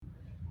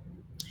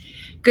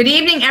Good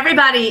evening,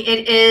 everybody.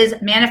 It is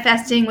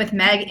Manifesting with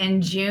Meg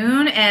in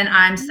June, and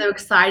I'm so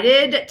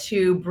excited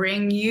to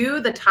bring you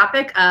the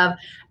topic of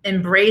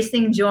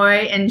embracing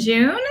joy in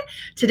June.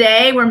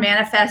 Today, we're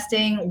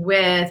manifesting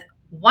with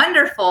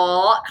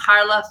wonderful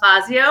Carla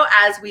Fazio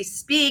as we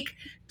speak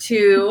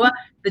to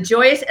the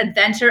joyous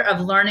adventure of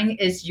learning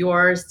is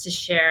yours to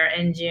share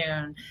in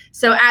June.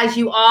 So as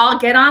you all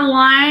get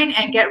online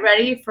and get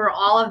ready for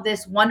all of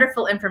this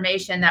wonderful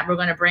information that we're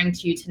going to bring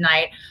to you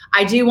tonight,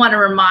 I do want to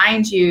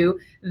remind you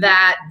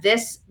that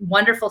this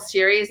wonderful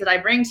series that I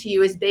bring to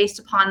you is based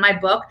upon my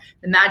book,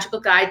 The Magical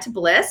Guide to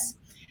Bliss.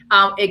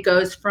 It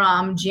goes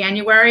from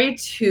January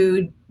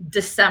to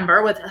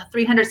December with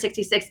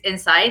 366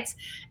 insights.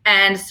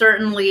 And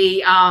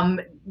certainly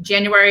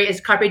January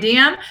is Carpe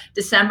Diem,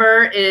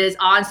 December is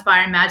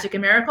Awe-Inspiring Magic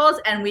and Miracles,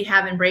 and we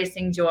have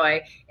Embracing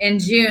Joy in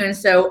June.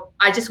 So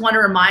I just want to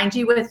remind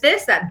you with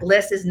this that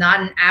bliss is not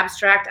an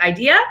abstract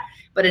idea,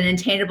 but an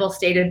attainable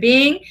state of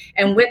being.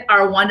 And with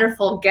our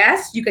wonderful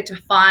guests, you get to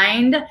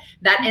find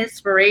that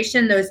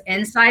inspiration, those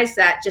insights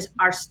that just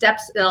are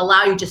steps that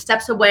allow you just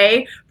steps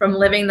away from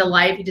living the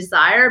life you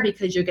desire,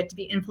 because you get to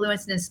be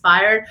influenced and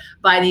inspired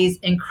by these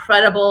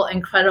incredible,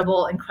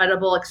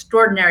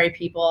 extraordinary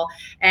people.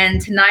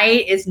 And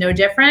tonight is no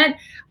different.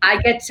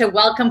 I get to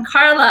welcome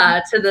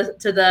Carla to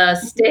the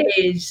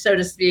stage, so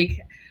to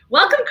speak.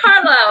 Welcome,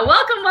 Carla.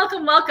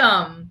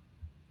 Welcome.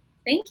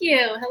 Thank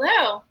you.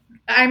 Hello.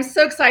 I'm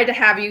so excited to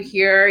have you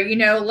here. You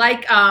know,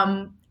 like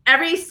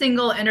every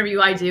single interview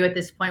I do at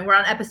this point, we're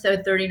on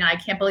episode 39. I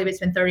can't believe it's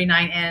been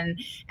 39 in,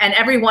 and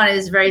everyone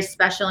is very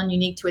special and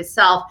unique to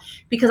itself,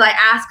 because I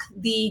ask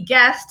the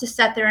guests to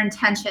set their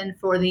intention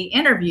for the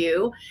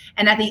interview.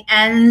 And at the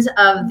end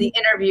of the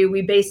interview,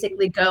 we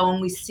basically go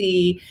and we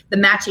see the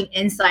matching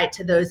insight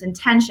to those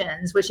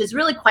intentions, which is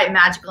really quite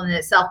magical in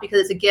itself,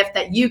 because it's a gift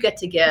that you get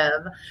to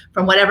give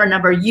from whatever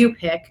number you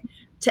pick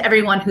to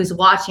everyone who's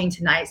watching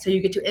tonight. So you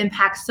get to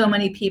impact so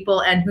many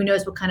people, and who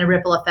knows what kind of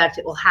ripple effect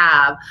it will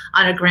have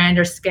on a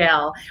grander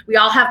scale. We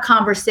all have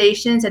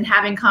conversations, and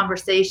having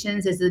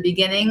conversations is the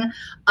beginning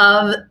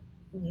of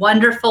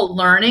wonderful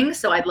learning.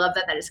 So I love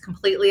that that is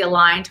completely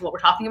aligned to what we're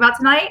talking about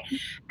tonight.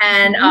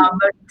 And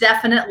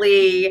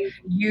definitely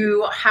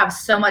you have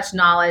so much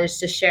knowledge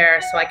to share.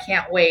 So I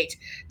can't wait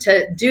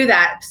to do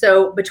that.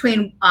 So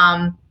between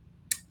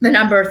the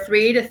number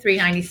 3 to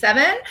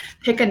 397,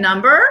 pick a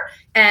number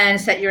and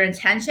set your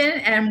intention,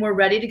 and we're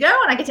ready to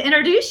go. And I get to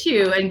introduce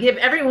you and give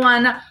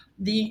everyone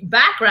the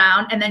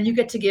background, and then you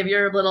get to give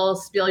your little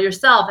spiel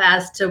yourself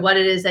as to what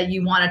it is that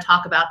you want to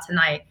talk about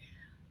tonight.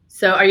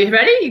 So are you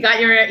ready? You got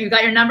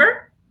your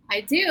number?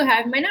 I do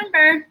have my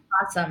number.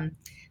 Awesome.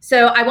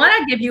 So I want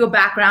to give you a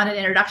background and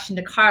introduction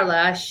to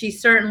Carla. She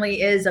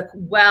certainly is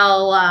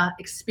well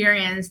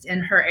experienced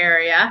in her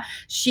area.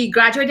 She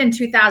graduated in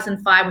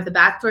 2005 with a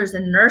bachelor's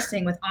in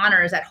nursing with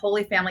honors at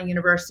Holy Family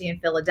University in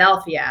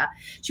Philadelphia.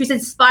 She was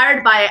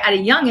inspired by, at a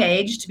young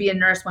age, to be a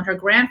nurse when her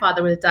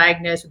grandfather was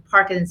diagnosed with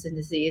Parkinson's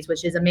disease,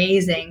 which is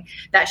amazing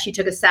that she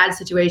took a sad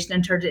situation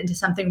and turned it into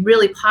something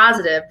really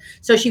positive.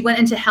 So she went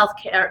into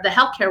the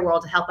healthcare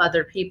world to help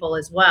other people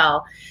as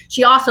well.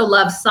 She also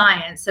loves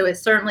science, so it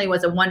certainly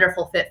was a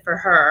wonderful fit for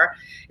her.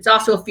 It's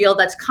also a field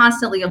that's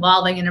constantly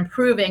evolving and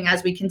improving,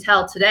 as we can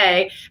tell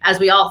today, as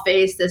we all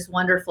face this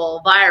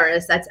wonderful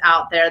virus that's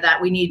out there,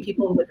 that we need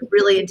people with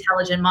really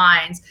intelligent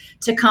minds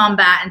to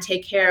combat and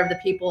take care of the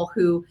people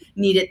who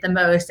need it the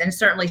most. And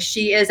certainly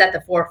she is at the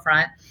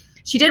forefront.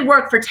 She did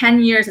work for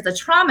 10 years as a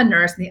trauma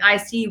nurse in the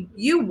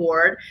ICU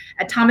ward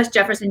at Thomas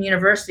Jefferson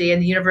University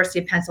and the University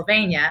of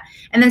Pennsylvania.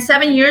 And then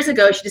 7 years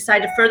ago, she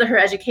decided to further her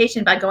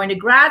education by going to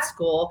grad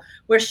school,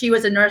 where she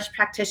was a nurse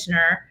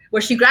practitioner,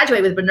 where she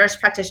graduated with a nurse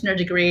practitioner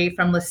degree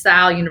from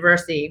LaSalle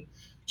University.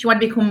 She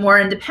wanted to become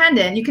more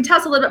independent. You can tell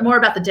us a little bit more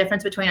about the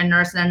difference between a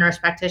nurse and a nurse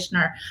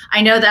practitioner.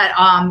 I know that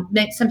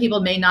some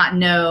people may not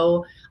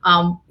know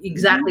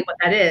exactly what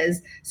that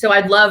is. So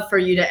I'd love for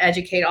you to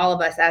educate all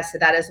of us as to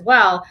that as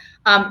well.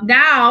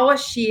 Now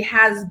she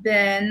has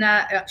been,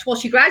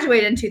 she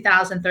graduated in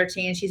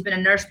 2013. She's been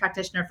a nurse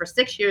practitioner for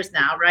 6 years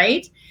now,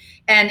 right?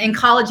 And in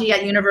oncology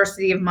at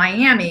University of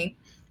Miami.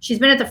 She's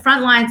been at the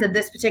front lines of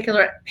this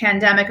particular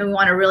pandemic, and we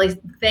want to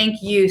really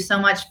thank you so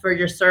much for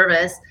your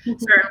service.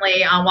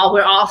 Certainly, while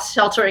we're all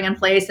sheltering in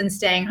place and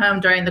staying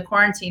home during the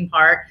quarantine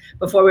part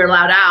before we were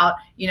allowed out,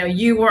 you know,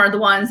 you were the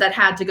ones that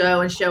had to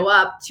go and show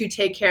up to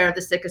take care of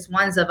the sickest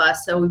ones of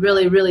us. So we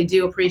really, really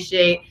do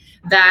appreciate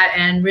that,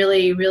 and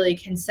really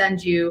can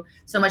send you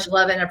so much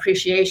love and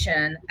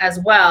appreciation as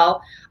well.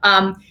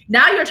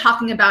 Now you're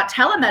talking about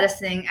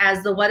telemedicine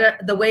as the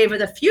wave of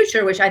the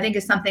future, which I think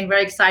is something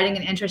very exciting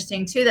and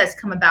interesting too, that's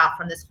come about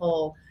from this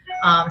whole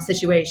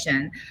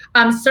situation.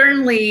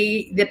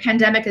 Certainly the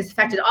pandemic has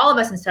affected all of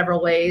us in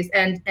several ways,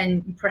 and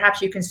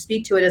perhaps you can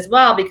speak to it as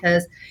well,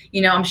 because,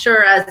 you know, I'm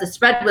sure as the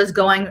spread was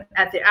going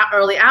at the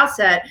early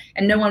outset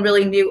and no one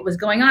really knew what was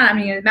going on, I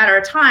mean, it's a matter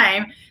of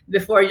time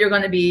before you're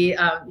going to be,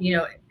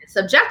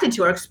 subjected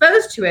to or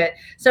exposed to it.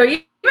 So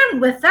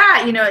even with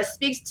that, it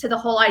speaks to the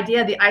whole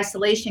idea of the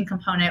isolation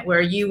component,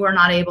 where you were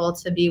not able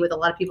to be with a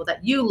lot of people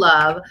that you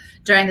love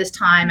during this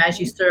time as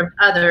you served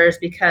others,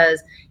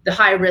 because the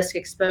high risk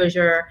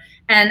exposure.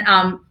 And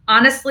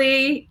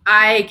honestly,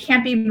 I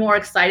can't be more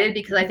excited,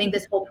 because I think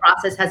this whole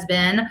process has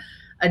been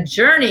a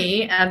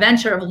journey, a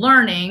venture of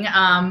learning,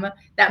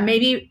 that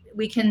maybe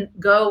we can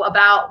go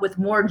about with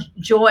more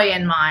joy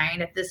in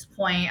mind at this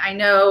point. I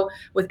know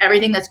with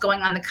everything that's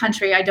going on in the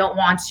country, I don't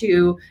want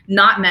to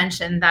not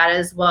mention that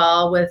as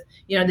well, with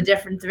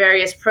the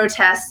various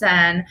protests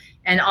and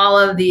all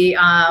of the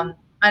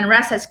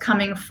unrest that's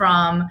coming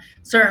from,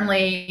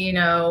 certainly,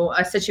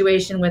 a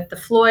situation with the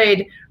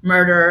Floyd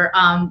murder.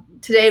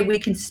 Today we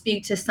can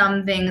speak to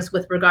some things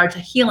with regard to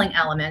healing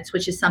elements,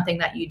 which is something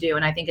that you do,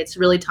 and I think it's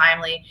really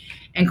timely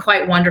and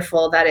quite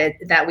wonderful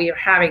that we are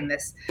having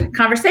this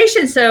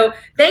conversation. So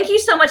thank you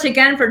so much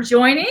again for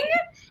joining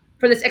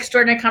for this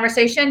extraordinary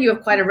conversation. You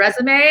have quite a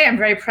resume. I'm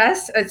very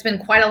impressed. It's been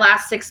quite a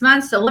last 6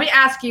 months. So let me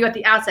ask you at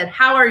the outset,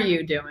 how are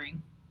you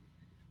doing?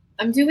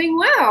 I'm doing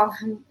well.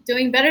 I'm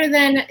doing better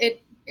than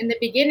it in the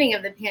beginning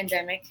of the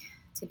pandemic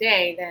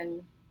today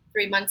than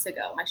 3 months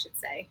ago, I should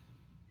say.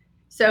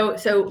 So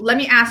let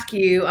me ask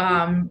you,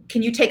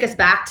 can you take us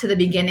back to the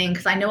beginning?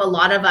 Because I know a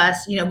lot of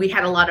us, we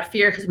had a lot of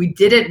fear because we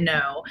didn't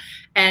know.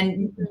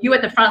 And you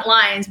at the front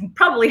lines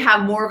probably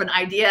have more of an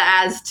idea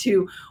as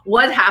to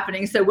what's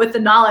happening. So with the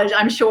knowledge,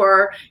 I'm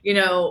sure,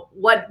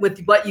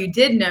 with what you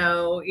did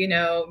know,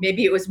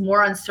 maybe it was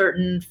more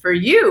uncertain for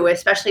you,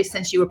 especially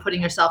since you were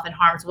putting yourself in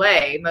harm's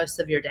way most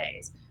of your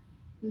days.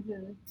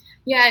 Mm-hmm.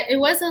 Yeah, it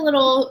was a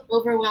little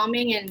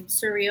overwhelming and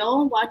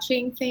surreal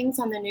watching things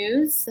on the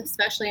news,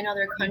 especially in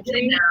other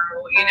countries.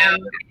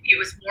 It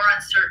was more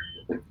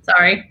uncertain.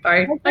 Sorry.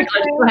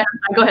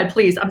 Go ahead,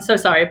 please. I'm so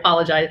sorry. I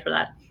apologize for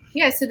that.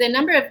 Yeah, so the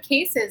number of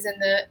cases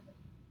and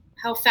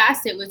how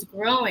fast it was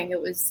growing, it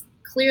was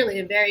clearly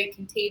a very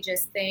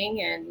contagious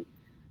thing. And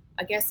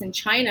I guess in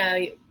China,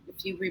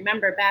 if you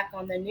remember back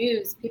on the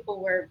news,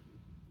 people were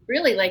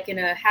really like in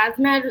a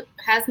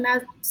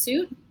hazmat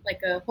suit,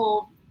 like a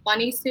whole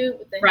bunny suit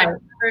with the head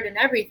covered and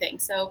everything.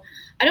 So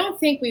I don't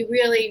think we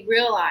really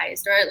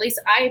realized, or at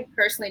least I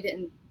personally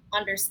didn't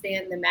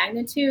understand the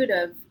magnitude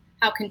of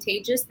how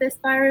contagious this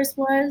virus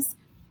was.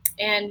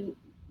 And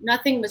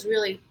nothing was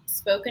really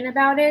spoken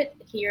about it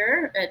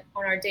here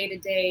on our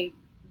day-to-day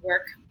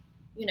work.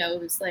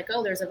 It was like,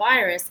 oh, there's a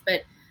virus.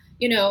 But,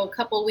 a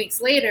couple of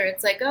weeks later,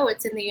 it's like, oh,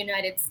 it's in the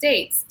United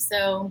States.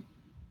 So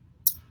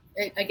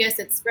I guess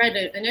it spread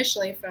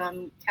initially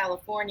from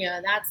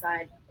California, that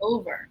side,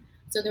 over.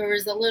 So there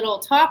was a little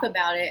talk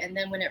about it, and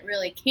then when it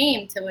really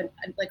came to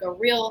a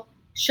real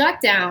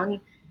shutdown,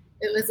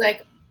 it was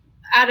like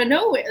out of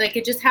nowhere. Like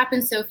it just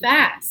happened so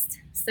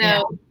fast.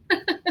 So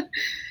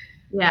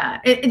yeah.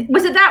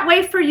 Was it that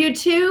way for you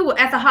too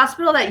at the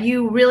hospital, that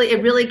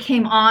it really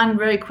came on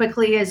very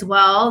quickly as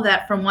well,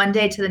 that from one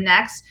day to the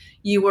next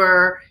you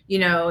were,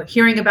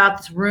 hearing about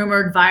this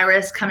rumored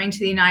virus coming to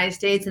the United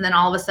States, and then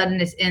all of a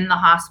sudden it's in the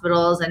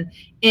hospitals and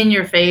in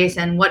your face,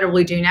 and what do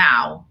we do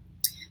now?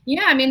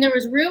 Yeah, I mean, there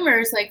was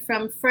rumors like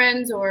from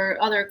friends or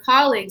other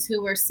colleagues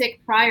who were sick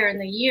prior in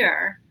the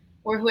year,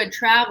 or who had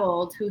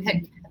traveled, who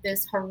had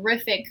this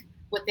horrific,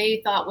 what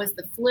they thought was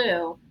the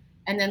flu.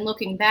 And then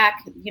looking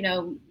back,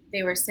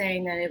 they were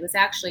saying that it was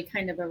actually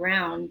kind of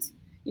around,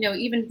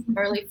 even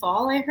early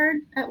fall, I heard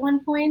at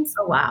one point.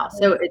 Oh, wow.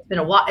 So it's been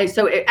a while.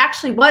 So it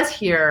actually was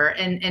here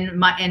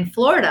in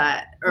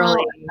Florida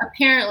early. Well,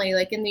 apparently,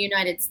 like in the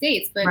United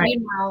States. But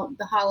meanwhile,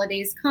 the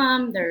holidays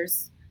come,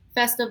 there's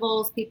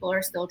festivals, people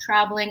are still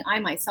traveling. I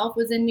myself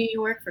was in New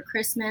York for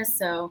Christmas.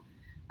 So,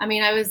 I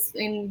mean, I was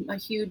in a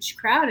huge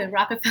crowd at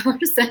Rockefeller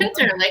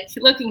Center. Like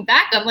looking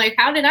back, I'm like,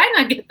 how did I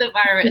not get the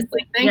virus?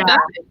 Like, thank God.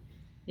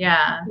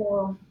 Yeah.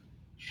 So,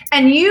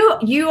 and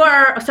you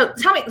are, so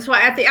tell me, so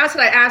at the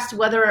outset I asked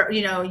whether,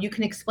 you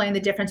can explain the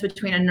difference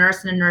between a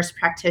nurse and a nurse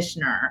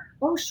practitioner.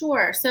 Oh,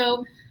 sure.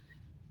 So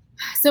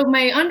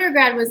my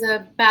undergrad was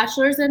a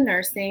bachelor's in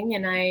nursing,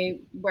 and I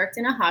worked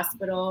in a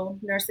hospital.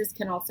 Nurses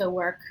can also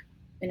work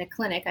in a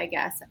clinic, I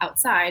guess,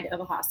 outside of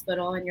a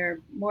hospital, and you're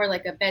more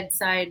like a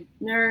bedside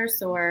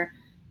nurse, or,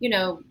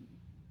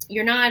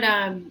 you're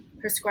not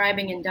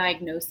prescribing and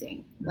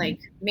diagnosing, like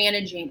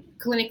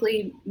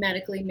clinically,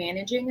 medically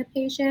managing a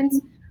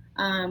patient.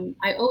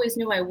 I always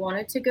knew I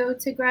wanted to go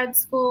to grad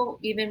school.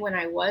 Even when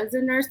I was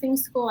in nursing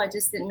school, I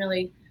just didn't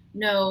really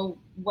know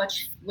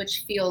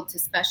which field to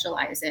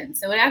specialize in.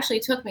 So it actually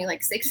took me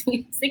like 6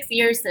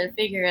 years to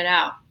figure it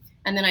out.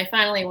 And then I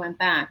finally went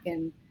back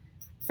and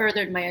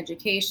furthered my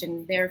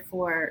education.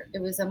 Therefore, it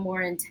was a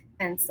more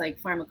intense like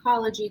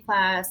pharmacology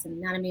class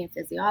and anatomy and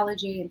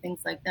physiology and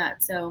things like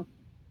that. So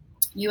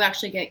you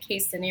actually get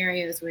case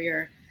scenarios where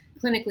you're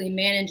clinically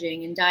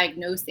managing and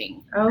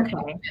diagnosing.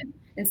 Okay.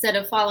 Instead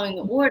of following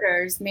the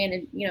orders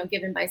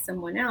given by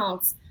someone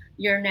else,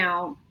 you're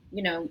now,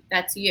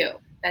 that's you,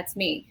 that's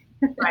me.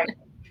 Right.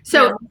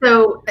 So,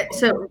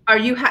 are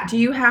you do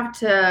you have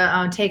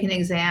to take an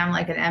exam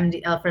like an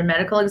MD for a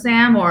medical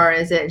exam, or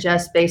is it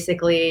just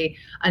basically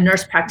a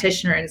nurse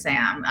practitioner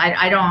exam?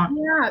 I don't.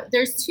 Yeah,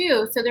 there's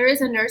two. So there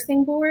is a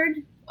nursing board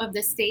of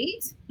the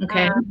state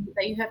Okay.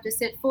 that you have to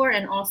sit for,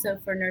 and also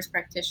for nurse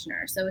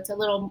practitioner. So it's a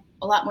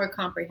lot more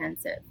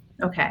comprehensive.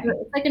 Okay.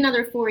 It's like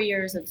another 4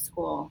 years of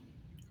school.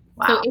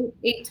 Wow. So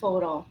eight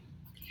total.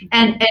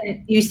 And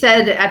you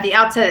said at the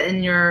outset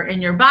in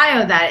your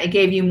bio that it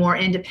gave you more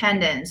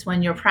independence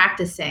when you're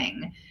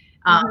practicing.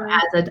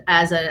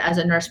 As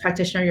a nurse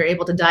practitioner, you're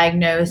able to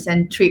diagnose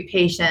and treat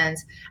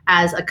patients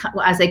as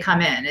they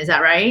come in. Is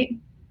that right?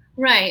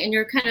 Right, and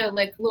you're kind of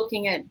like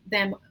looking at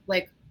them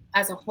like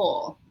as a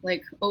whole,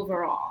 like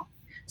overall.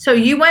 So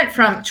you went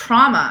from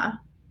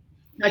trauma.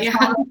 Yeah.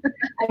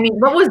 I mean,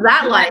 what was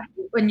that like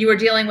when you were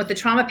dealing with the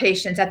trauma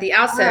patients at the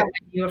outset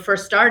when you were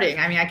first starting?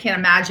 I mean, I can't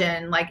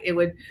imagine like it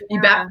would be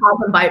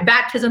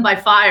baptism by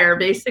fire,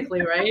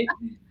 basically, right?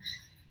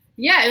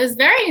 Yeah, it was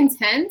very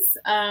intense.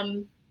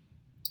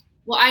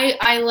 Well,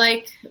 I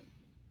like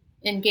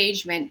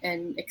engagement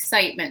and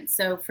excitement.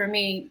 So for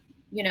me,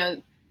 you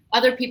know,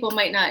 other people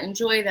might not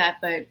enjoy that,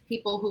 but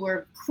people who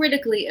are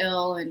critically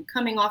ill and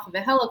coming off of a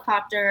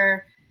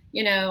helicopter,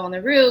 you know, on the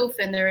roof,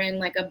 and they're in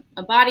like a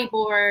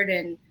bodyboard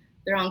and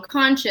they're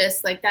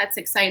unconscious, like that's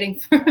exciting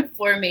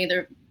for me.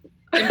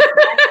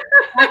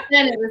 Back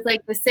then it was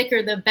like the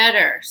sicker the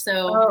better.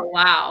 So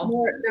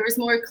there was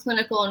more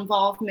clinical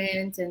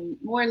involvement and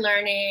more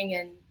learning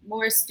and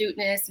more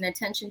astuteness and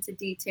attention to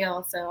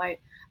detail. So I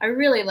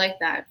really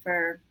liked that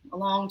for a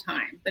long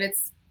time, but it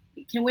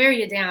can wear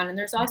you down. And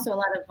there's also a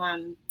lot of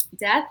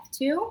death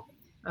too.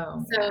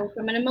 So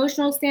from an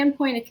emotional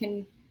standpoint, it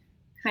can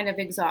kind of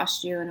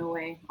exhaust you in a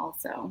way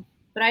also.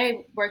 But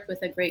I worked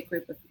with a great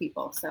group of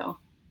people.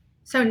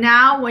 So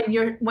now when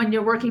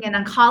you're working in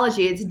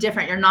oncology, it's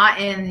different. You're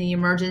not in the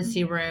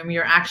emergency room.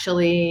 You're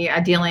actually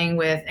dealing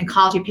with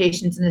oncology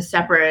patients in a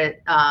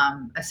separate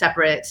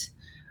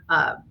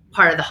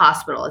part of the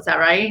hospital. Is that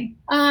right?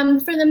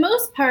 For the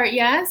most part,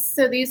 yes.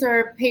 So these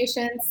are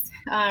patients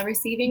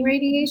receiving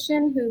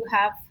radiation who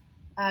have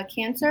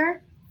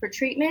cancer for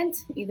treatment,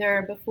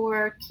 either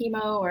before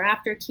chemo or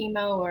after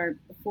chemo, or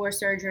before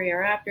surgery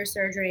or after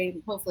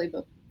surgery, hopefully,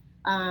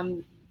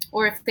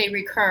 or if they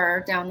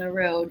recur down the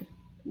road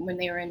when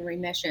they were in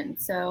remission.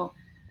 So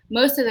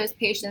most of those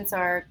patients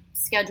are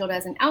scheduled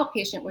as an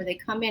outpatient where they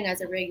come in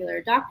as a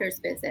regular doctor's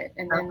visit.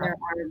 And then there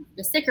are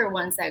the sicker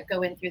ones that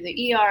go in through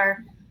the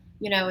ER,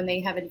 you know, and they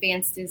have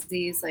advanced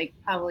disease, like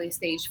probably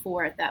stage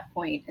 4 at that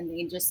point, and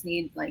they just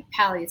need like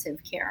palliative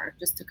care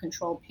just to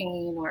control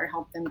pain or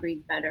help them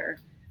breathe better.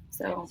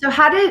 So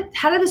how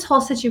did this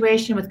whole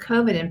situation with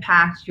COVID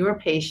impact your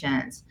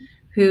patients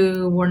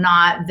who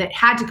that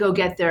had to go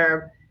get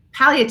their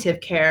palliative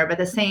care, but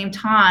at the same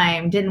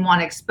time didn't want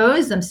to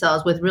expose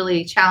themselves with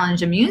really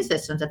challenged immune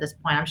systems at this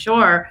point, I'm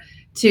sure,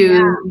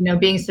 to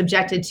being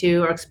subjected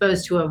to or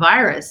exposed to a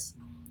virus?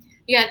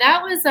 Yeah,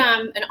 that was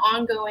an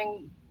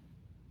ongoing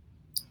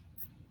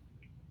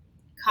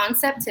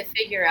concept to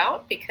figure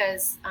out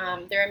because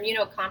they're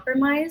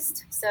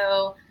immunocompromised.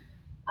 So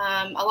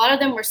a lot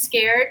of them were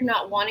scared,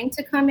 not wanting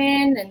to come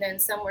in, and then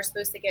some were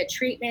supposed to get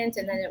treatment,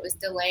 and then it was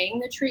delaying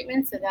the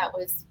treatment. So that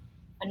was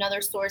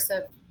another source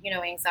of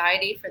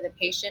anxiety for the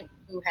patient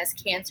who has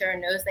cancer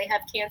and knows they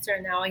have cancer,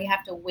 and now you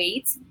have to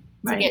wait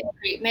to get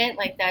treatment.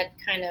 Like that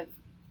kind of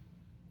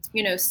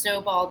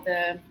snowballed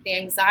the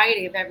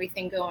anxiety of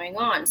everything going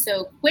on.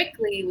 So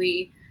quickly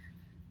we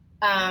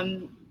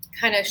kind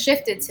of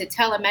shifted to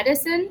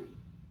telemedicine,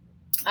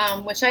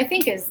 which I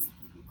think is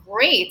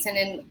great. And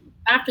then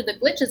after the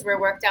glitches were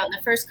worked out in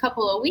the first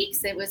couple of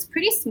weeks, it was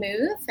pretty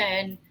smooth,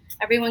 and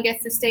everyone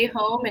gets to stay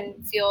home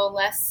and feel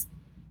less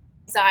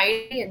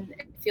anxiety and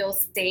feel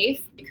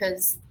safe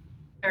because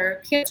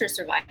they're cancer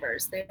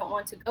survivors. They don't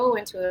want to go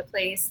into a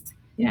place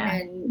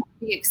and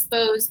be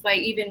exposed by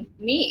even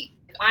me.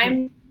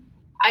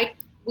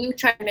 We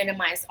try to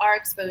minimize our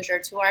exposure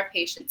to our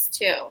patients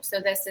too. So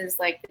this is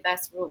like the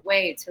best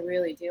way to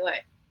really do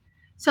it.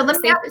 So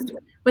let me ask,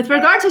 with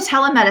regard to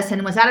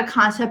telemedicine, was that a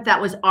concept that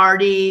was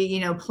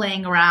already,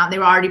 playing around? They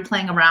were already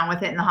playing around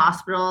with it in the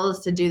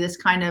hospitals to do this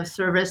kind of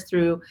service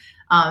through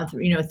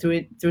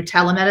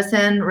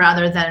telemedicine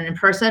rather than in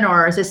person,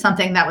 or is this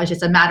something that was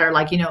just a matter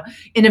like,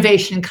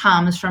 innovation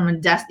comes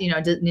from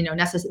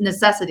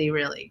necessity,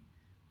 really?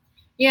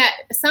 Yeah,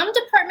 some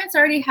departments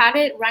already had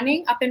it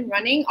up and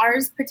running.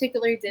 Ours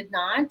particularly did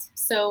not.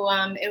 So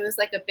it was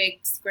like a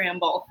big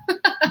scramble.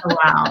 Oh,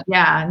 wow.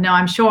 Yeah, no,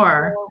 I'm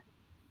sure. So,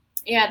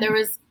 yeah, there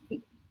was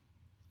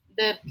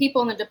the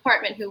people in the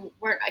department who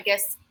weren't, I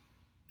guess,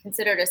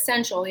 considered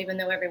essential, even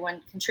though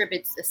everyone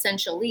contributes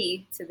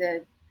essentially to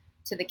the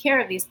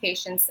care of these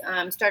patients,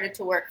 started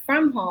to work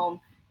from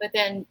home. But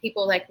then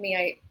people like me,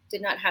 I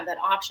did not have that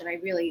option.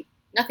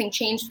 Nothing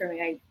changed for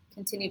me. I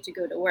continued to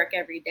go to work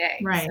every day.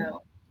 Right.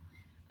 So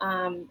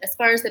as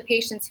far as the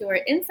patients who are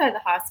inside the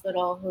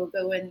hospital who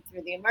go in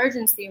through the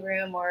emergency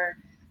room or,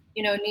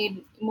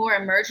 need more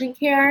emergent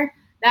care,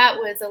 that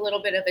was a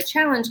little bit of a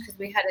challenge because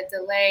we had a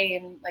delay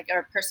in like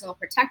our personal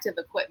protective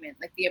equipment,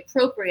 like the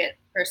appropriate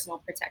personal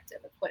protective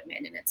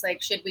equipment. And it's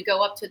like, should we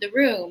go up to the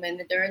room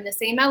and they're in the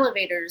same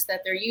elevators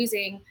that they're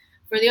using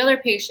for the other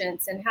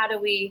patients? And how do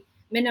we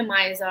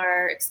minimize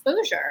our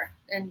exposure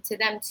and to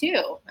them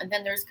too? And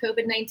then there's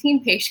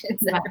COVID-19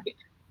 patients. Yeah.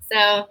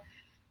 So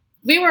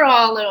we were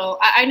all a little,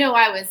 I know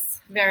I was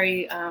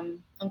very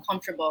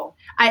uncomfortable.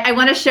 I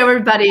want to show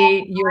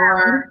everybody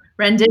your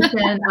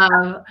rendition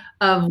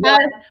of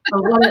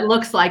what it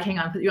looks like. Hang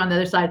on, put you on the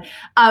other side.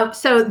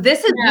 So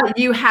this is what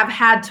you have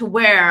had to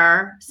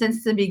wear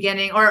since the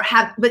beginning,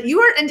 but you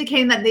were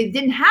indicating that they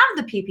didn't have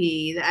the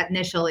PPE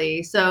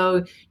initially.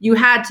 So you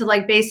had to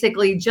like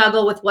basically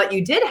juggle with what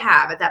you did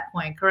have at that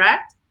point,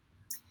 correct?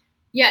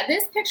 Yeah,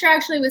 this picture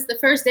actually was the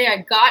first day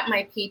I got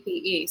my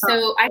PPE.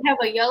 So I have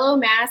a yellow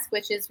mask,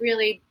 which is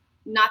really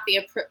not the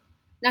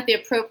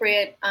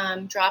appropriate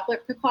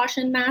droplet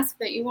precaution mask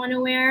that you want to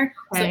wear.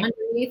 Okay. So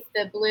underneath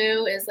the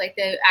blue is like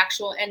the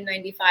actual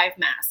N95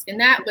 mask. And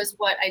that was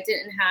what I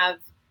didn't have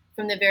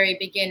from the very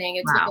beginning.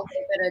 It took a little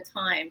bit of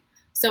time.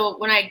 So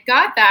when I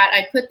got that,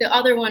 I put the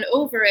other one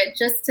over it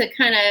just to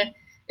kind of,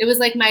 it was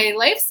like my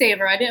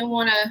lifesaver. I didn't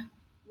want to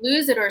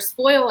lose it or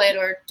spoil it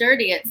or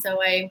dirty it. So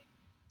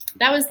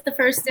that was the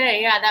first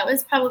day. Yeah, that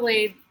was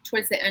probably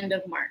towards the end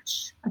of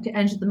March. At the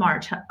end of the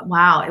March.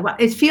 Wow.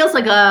 It feels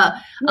like a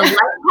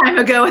lifetime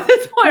ago at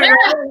this point. Yeah.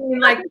 Right? I mean,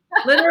 like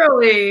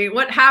literally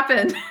what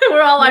happened?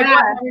 We're all like, well,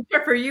 I'm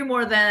sure for you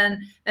more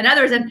than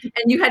others. And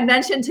you had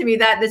mentioned to me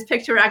that this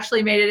picture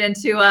actually made it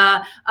into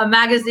a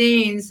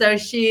magazine. So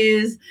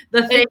she's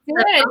the face.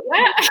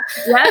 Yeah.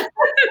 Yes.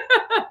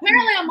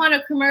 Apparently I'm on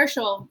a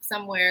commercial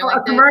somewhere. Oh,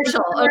 like a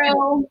commercial. Okay.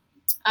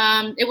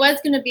 It was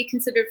going to be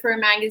considered for a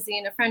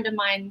magazine. A friend of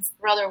mine's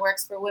brother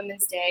works for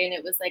Women's Day, and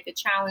it was like a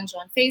challenge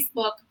on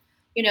Facebook,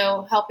 you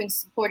know, helping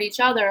support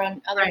each other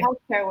on other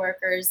healthcare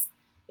workers,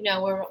 you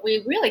know, where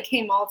we really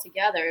came all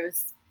together. It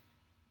was,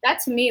 that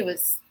to me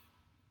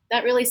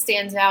that really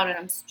stands out. And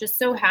I'm just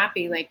so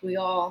happy. Like we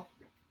all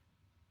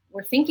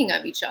were thinking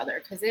of each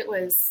other because it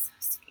was,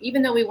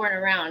 even though we weren't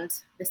around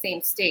the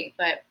same state,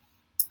 but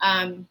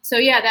so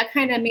yeah, that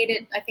kind of made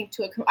it, I think,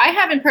 I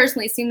haven't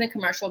personally seen the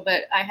commercial,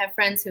 but I have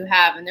friends who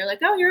have, and they're like,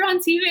 oh, you're on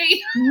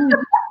TV.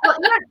 Well,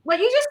 what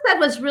you just said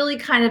was really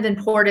kind of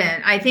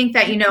important. I think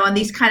that, you know, in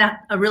these kind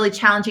of really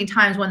challenging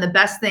times, one of the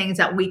best things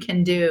that we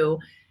can do,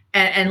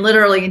 and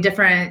literally in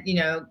different, you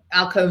know,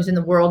 alcoves in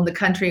the world, the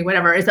country,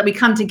 whatever, is that we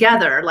come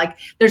together. Like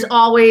there's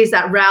always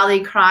that rally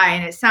cry.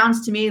 And it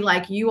sounds to me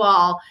like you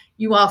all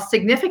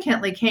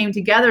significantly came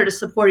together to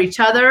support each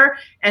other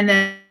and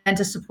then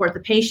to support the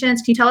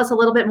patients. Can you tell us a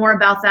little bit more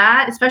about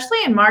that, especially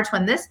in March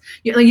when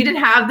you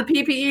didn't have the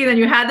PPE, then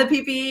you had the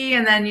PPE,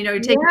 and then, you know, you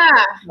take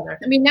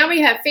I mean, now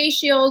we have face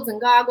shields and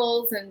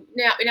goggles, and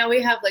now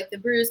we have like the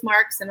bruise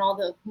marks and all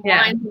the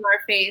lines in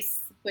our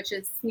face, which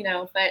is, you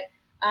know, but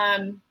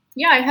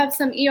yeah, I have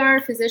some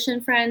ER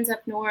physician friends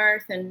up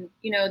north, and,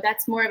 you know,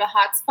 that's more of a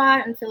hot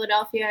spot in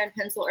Philadelphia and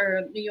Pennsylvania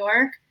or New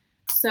York.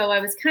 So I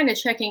was kind of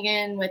checking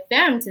in with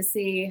them to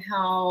see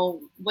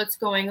what's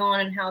going on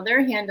and how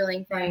they're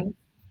handling things,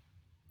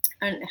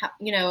 and how,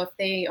 you know, if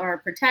they are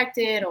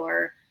protected,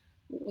 or,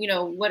 you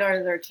know, what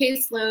are their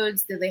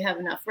caseloads? Do they have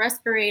enough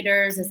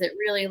respirators? Is it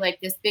really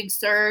like this big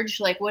surge?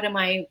 Like, what do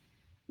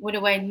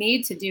I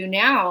need to do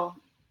now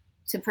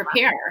to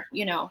prepare?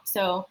 You know,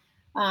 so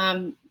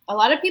a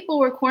lot of people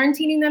were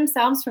quarantining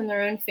themselves from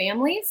their own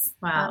families.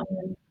 Wow.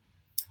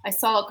 I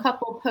saw a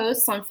couple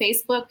posts on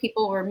Facebook.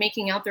 People were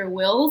making out their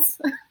wills.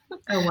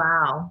 Oh,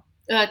 wow.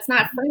 It's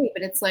not funny,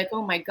 but it's like,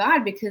 oh my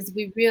God, because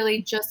we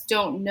really just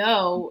don't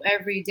know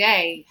every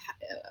day.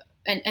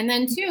 And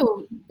then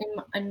too,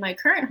 in my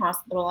current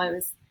hospital,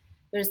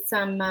 there's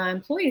some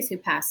employees who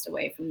passed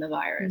away from the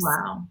virus.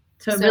 Wow.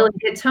 So it really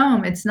hits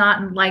home. It's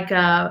not like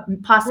a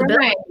possibility.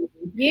 Right.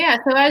 Yeah.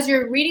 So as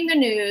you're reading the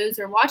news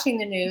or watching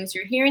the news,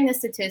 you're hearing the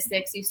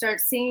statistics, you start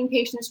seeing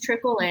patients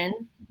trickle in.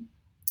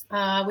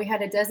 We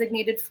had a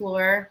designated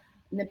floor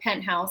in the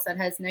penthouse that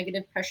has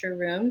negative pressure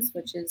rooms,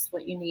 which is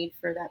what you need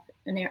for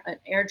an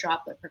air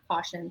droplet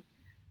precaution.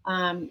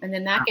 And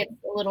then that gets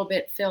a little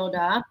bit filled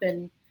up,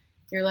 and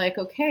you're like,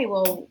 okay,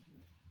 well,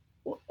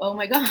 oh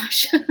my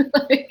gosh.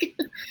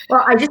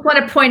 Well, I just want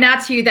to point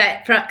out to you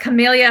that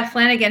Camelia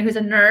Flanagan, who's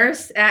a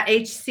nurse at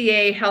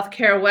HCA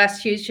Healthcare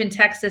West Houston,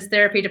 Texas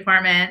Therapy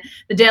Department,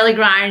 the Daily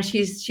Grind,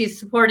 she's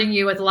supporting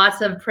you with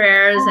lots of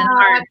prayers and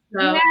hearts.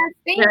 So yes,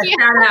 thank you.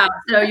 Shout out.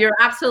 So you're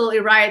absolutely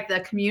right. The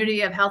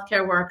community of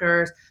healthcare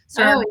workers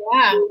certainly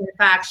in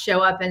fact show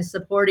up and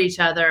support each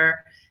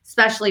other,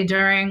 especially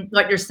during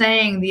what you're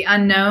saying, the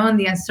unknown,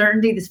 the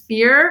uncertainty, the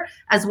fear,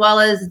 as well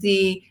as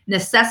the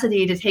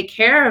necessity to take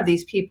care of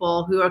these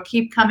people who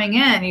keep coming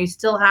in. You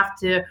still have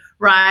to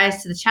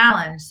rise to the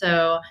challenge.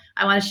 So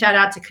I want to shout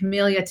out to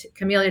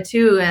Camelia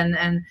too.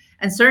 And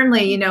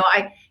certainly, you know,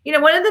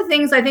 one of the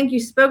things I think you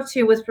spoke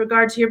to with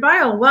regard to your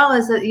bio well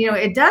is that, you know,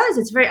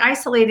 it's very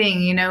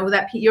isolating, you know,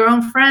 that your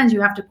own friends,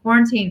 you have to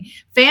quarantine.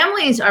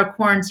 Families are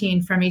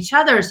quarantined from each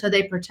other, so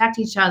they protect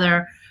each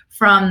other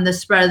from the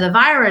spread of the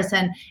virus,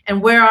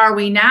 and where are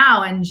we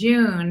now in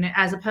June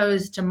as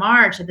opposed to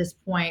March at this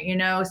point,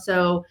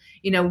 so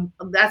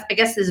that's, I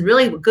guess, is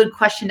really a good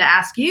question to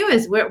ask you,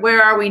 is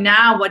where are we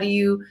now? What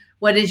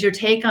is your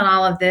take on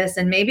all of this,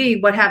 and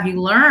maybe what have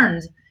you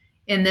learned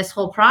in this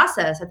whole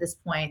process at this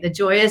point, the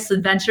joyous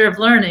adventure of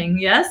learning?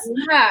 Yes.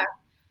 Yeah.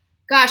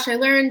 Gosh, I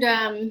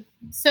learned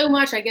so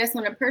much, I guess,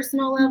 on a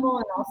personal level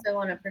and also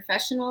on a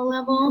professional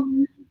level.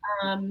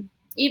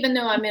 Even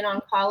though I'm in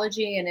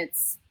oncology and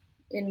it's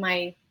in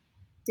my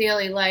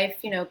daily life,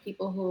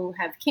 people who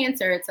have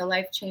cancer, it's a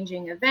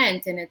life-changing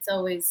event. And it's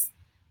always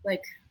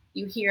like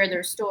you hear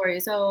their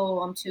stories, oh,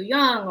 I'm too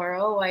young, or,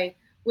 oh, I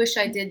wish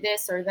I did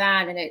this or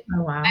that. And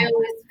Oh, wow. I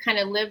always kind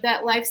of live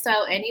that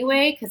lifestyle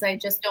anyway, because I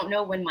just don't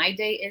know when my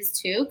day is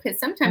too, because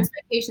sometimes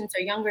my patients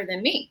are younger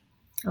than me.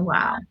 Oh,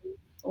 wow.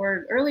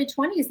 Or early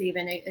 20s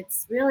even.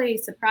 It's really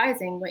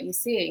surprising what you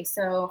see.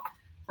 So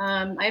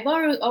I've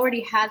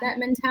already had that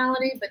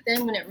mentality, but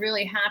then when it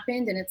really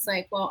happened and it's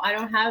like, well, I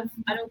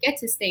don't get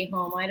to stay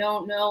home. I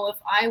don't know if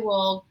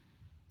I'll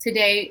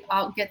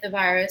get the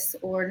virus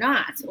or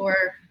not,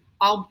 or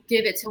I'll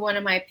give it to one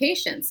of my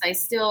patients. I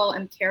still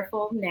am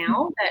careful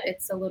now that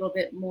it's a little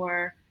bit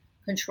more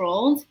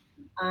controlled,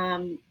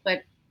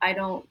 but I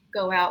don't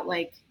go out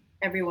like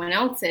everyone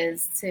else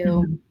is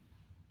to,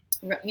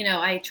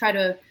 I try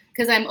to,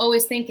 because I'm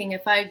always thinking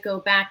if I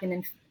go back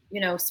and,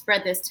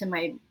 spread this to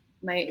my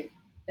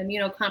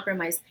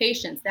immunocompromised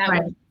patients,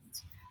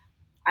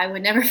 I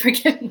would never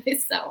forgive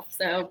myself.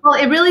 So, well,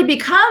 it really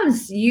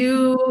becomes by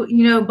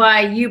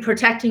you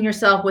protecting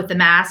yourself with the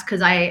mask,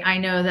 because I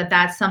know that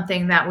that's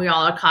something that we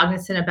all are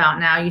cognizant about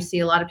now. You see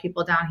a lot of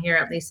people down here,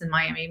 at least in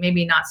Miami,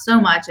 maybe not so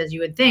much as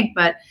you would think,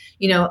 but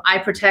I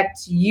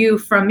protect you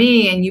from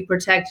me, and you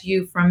protect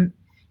you from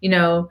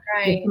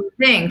right. the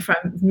thing from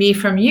me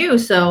from you.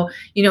 So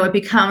it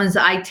becomes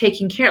I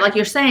taking care, like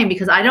you're saying,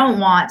 because I don't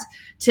want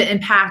to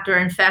impact or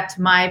infect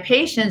my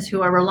patients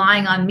who are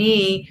relying on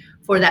me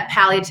for that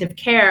palliative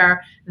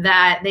care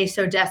that they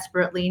so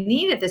desperately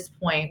need at this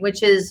point,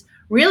 which is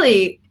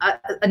really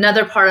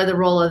another part of the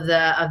role of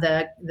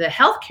the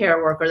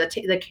healthcare worker,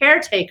 the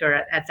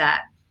caretaker at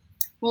that.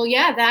 Well,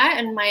 yeah, that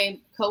and my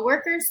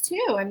coworkers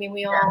too. I mean,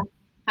 we all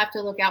have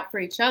to look out for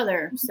each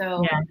other.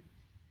 So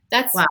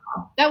that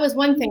was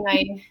one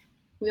thing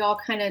we all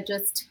kind of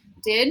just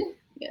did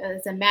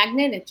as a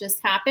magnet. It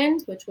just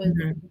happened, which was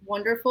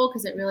wonderful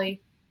because it really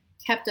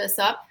kept us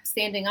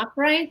standing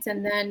upright.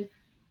 And then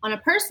on a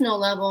personal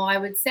level, I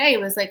would say it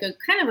was like a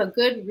kind of a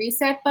good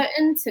reset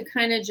button to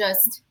kind of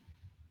just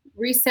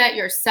reset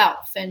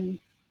yourself and,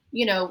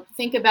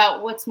 think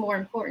about what's more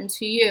important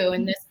to you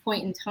in this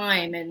point in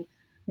time. And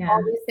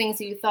all these things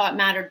that you thought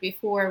mattered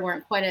before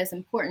weren't quite as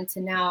important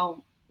to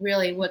now,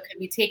 really what could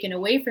be taken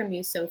away from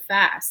you so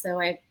fast.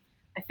 So I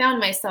found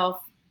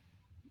myself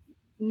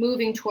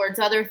moving towards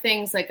other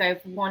things like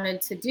I've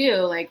wanted to do,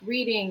 like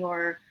reading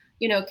or,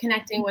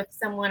 connecting with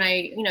someone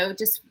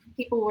just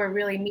people were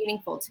really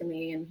meaningful to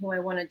me and who I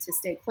wanted to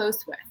stay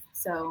close with.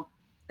 So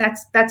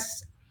that's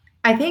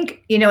I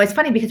think, it's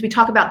funny because we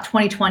talk about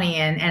 2020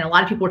 and a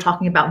lot of people were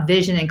talking about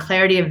vision and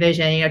clarity of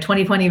vision,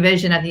 2020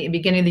 vision at the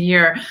beginning of the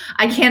year.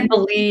 I can't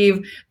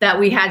believe that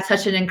we had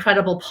such an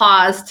incredible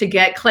pause to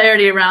get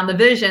clarity around the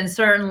vision.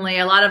 Certainly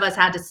a lot of us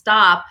had to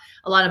stop.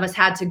 A lot of us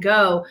had to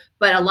go,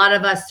 but a lot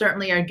of us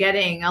certainly are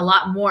getting a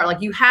lot more. Like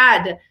you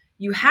had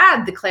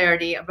the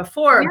clarity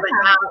before, but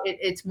now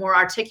it's more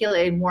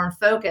articulated, more in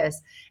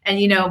focus. And,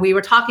 we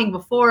were talking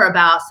before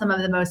about some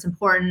of the most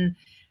important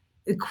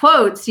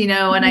quotes, and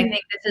I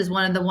think this is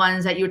one of the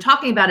ones that you were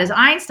talking about is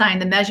Einstein,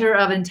 the measure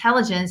of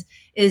intelligence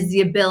is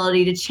the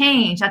ability to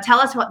change. Now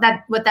tell us what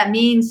that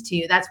means to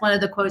you. That's one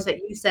of the quotes that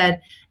you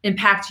said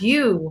impact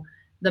you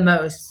the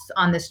most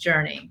on this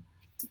journey.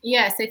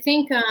 Yes, I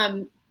think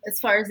as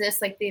far as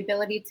this, like the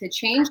ability to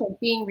change, like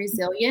being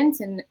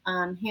resilient and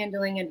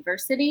handling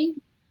adversity.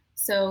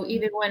 So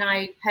even when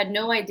I had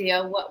no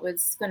idea what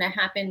was going to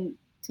happen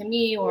to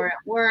me or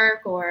at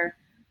work or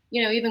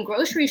even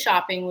grocery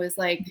shopping was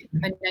like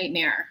a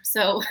nightmare.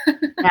 So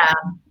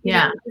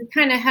you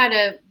kind of had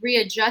to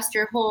readjust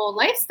your whole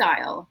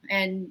lifestyle.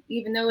 And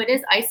even though it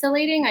is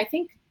isolating, I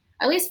think,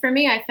 at least for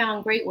me, I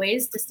found great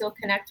ways to still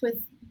connect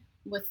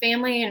with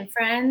family and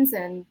friends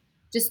and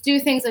just do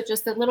things that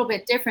just a little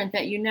bit different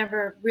that you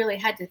never really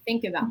had to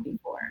think about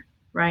before.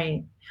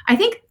 Right. I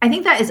think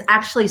that is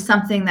actually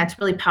something that's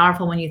really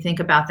powerful when you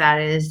think about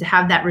that, is to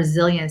have that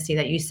resiliency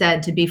that you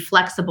said, to be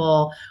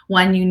flexible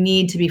when you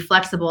need to be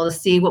flexible, to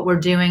see what we're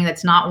doing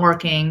that's not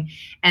working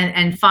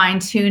and fine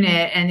tune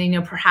it.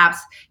 And, perhaps,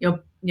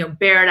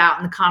 bear it out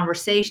in the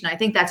conversation. I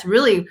think that's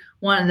really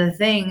one of the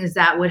things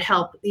that would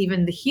help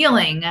even the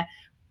healing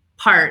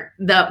part,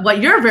 what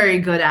you're very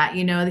good at,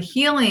 the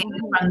healing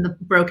from the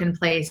broken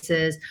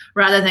places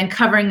rather than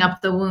covering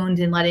up the wound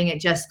and letting it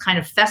just kind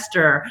of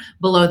fester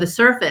below the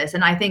surface.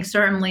 And I think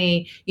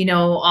certainly,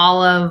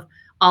 all of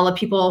all the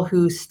people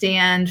who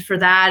stand for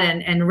that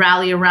and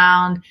rally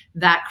around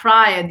that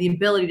cry, and the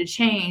ability to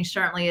change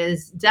certainly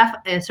is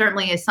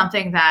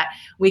something that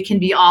we can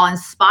be all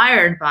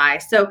inspired by.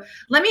 So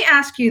let me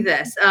ask you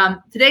this.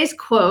 Today's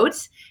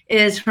quote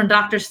is from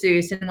Dr.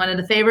 Seuss, and one of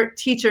the favorite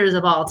teachers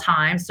of all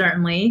time,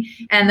 certainly.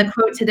 And the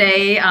quote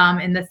today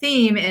in the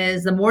theme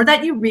is, the more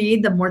that you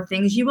read, the more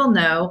things you will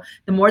know,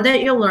 the more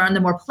that you'll learn, the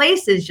more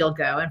places you'll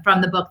go. And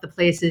from the book, The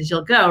Places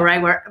You'll Go,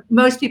 right? Where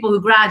most people who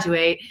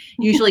graduate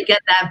usually get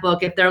that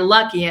book if they're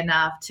lucky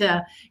enough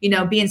to,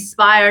 be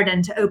inspired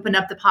and to open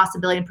up the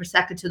possibility and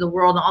perspective to the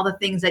world and all the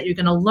things that you're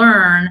going to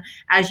learn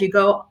as you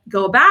go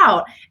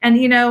about. And,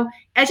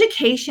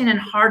 education and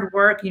hard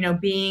work,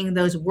 being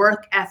those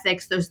work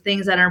ethics, those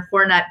things that are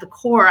important at the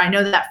core. I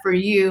know that for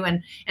you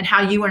and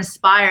how you were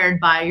inspired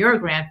by your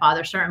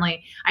grandfather.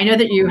 Certainly, I know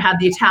that you have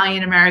the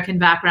Italian American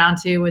background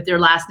too, with your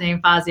last name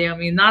Fazio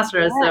means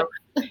Nasra. So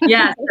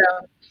yeah.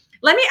 So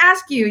let me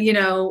ask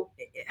you,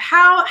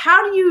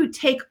 how do you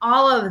take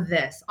all of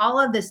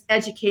this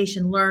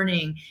education,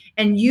 learning,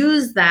 and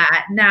use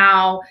that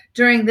now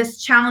during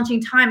this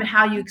challenging time, and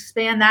how you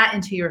expand that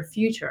into your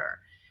future?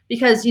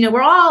 Because,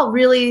 we're all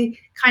really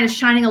kind of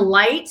shining a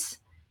light,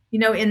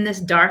 in this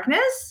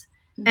darkness.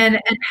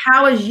 And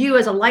how is you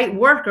as a light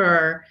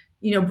worker,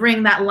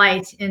 bring that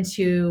light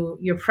into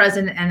your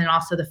present and then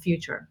also the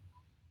future?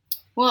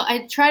 Well,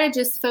 I try to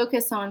just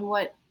focus on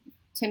what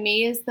to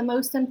me is the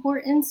most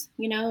important.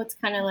 It's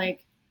kind of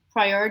like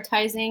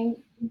prioritizing,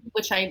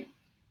 which I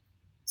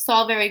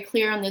saw very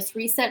clear on this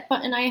reset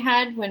button I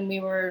had when we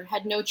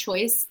had no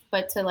choice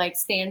but to like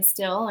stand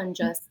still and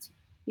just,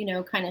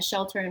 kind of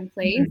shelter in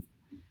place. Mm-hmm.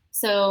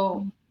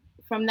 So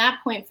from that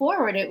point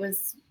forward, it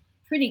was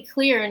pretty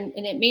clear, and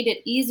it made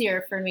it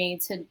easier for me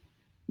to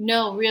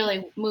know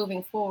really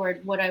moving forward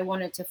what I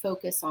wanted to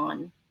focus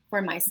on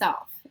for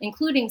myself,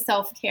 including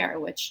self-care,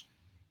 which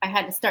I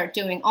had to start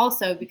doing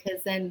also,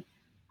 because then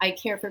I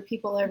care for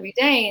people every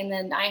day, and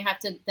then I have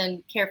to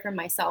then care for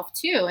myself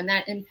too. And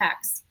that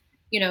impacts,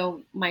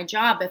 my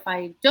job if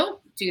I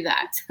don't do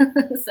that.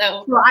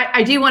 So well,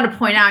 I do want to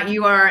point out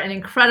you are an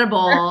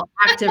incredible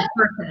active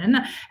person,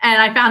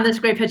 and I found this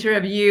great picture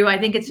of you. I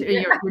think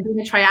you're doing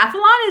a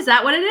triathlon. Is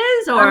that what it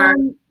is? Or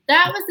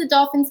that was the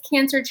Dolphins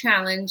Cancer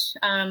Challenge.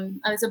 I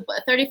was a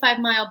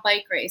 35-mile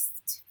bike race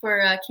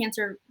for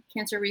cancer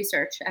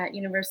research at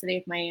University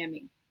of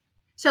Miami.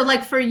 So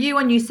like for you,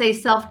 when you say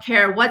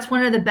self-care, what's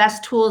one of the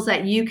best tools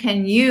that you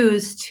can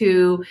use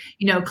to,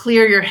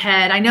 clear your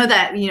head? I know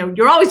that,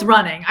 you're always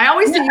running. I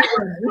always see you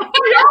running. You're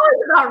always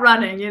about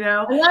running,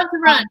 I love to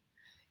run.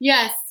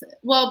 Yes.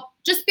 Well,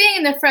 just being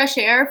in the fresh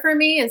air for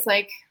me is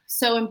like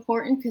so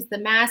important, because the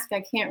mask,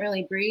 I can't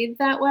really breathe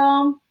that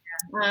well.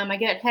 I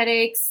get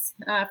headaches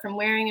from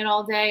wearing it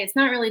all day. It's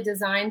not really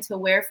designed to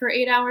wear for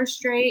 8 hours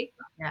straight.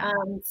 Yeah.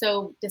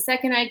 So the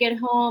second I get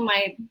home,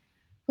 I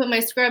put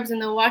my scrubs in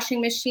the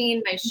washing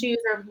machine. My shoes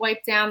are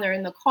wiped down. They're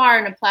in the car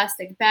in a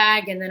plastic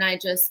bag. And then I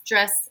just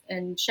dress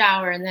and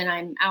shower. And then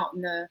I'm out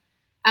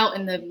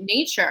in the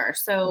nature.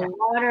 So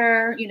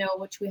water,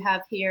 which we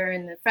have here,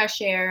 and the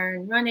fresh air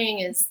and running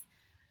is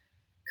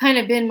kind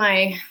of been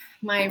my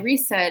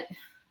reset,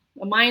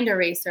 a mind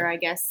eraser, I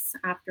guess,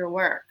 after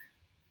work.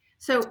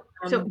 So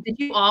did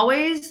you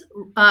always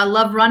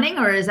love running,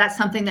 or is that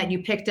something that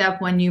you picked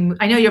up when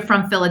I know you're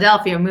from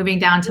Philadelphia, moving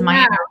down to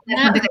Miami?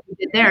 That's something that you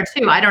did there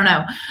too. I don't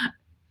know.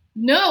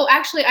 No,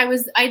 actually,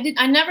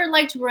 I never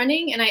liked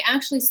running, and I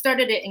actually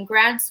started it in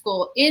grad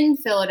school in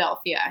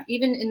Philadelphia,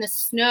 even in the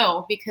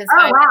snow, because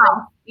I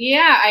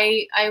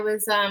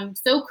was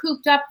so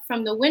cooped up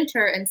from the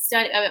winter and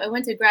I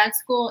went to grad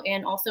school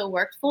and also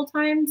worked full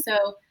time. So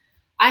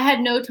I had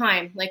no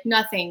time, like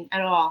nothing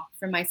at all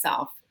for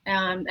myself.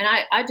 And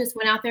I just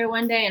went out there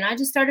one day and I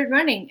just started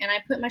running, and I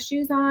put my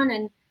shoes on,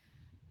 and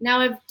now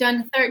I've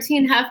done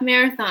 13 half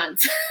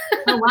marathons.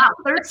 Oh, wow.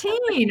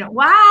 13.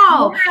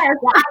 Wow. Yes.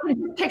 Well, I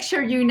can just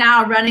picture you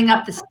now running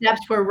up the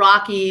steps where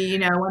Rocky,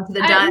 went to the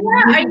dun.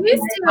 I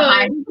used to.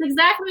 That's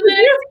exactly what I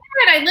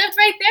did. I lived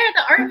right there at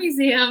the art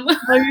museum.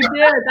 Oh, you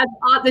did? That's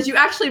awesome. Did you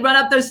actually run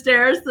up those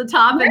stairs to the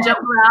top and jump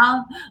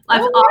around?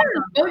 That's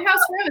awesome. Boathouse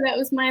Road. That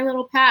was my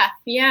little path.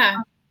 Yeah.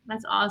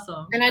 That's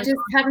awesome. And I just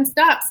haven't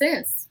stopped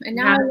since. And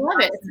now I love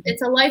it.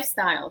 It's a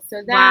lifestyle.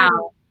 So that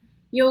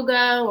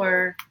yoga,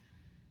 or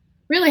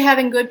really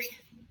having good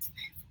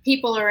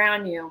people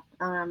around you,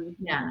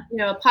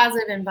 a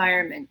positive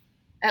environment,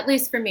 at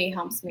least for me,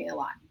 helps me a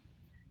lot.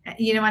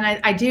 And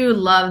I do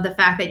love the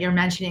fact that you're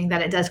mentioning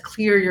that it does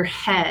clear your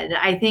head.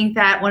 I think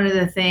that one of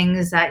the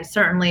things that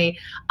certainly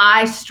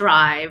I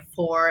strive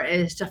for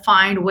is to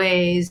find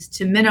ways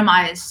to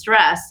minimize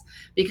stress,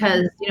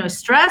 because,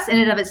 stress in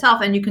and of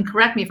itself, and you can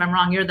correct me if I'm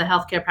wrong, you're the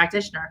healthcare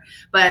practitioner,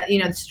 but,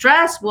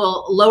 stress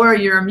will lower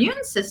your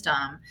immune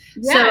system.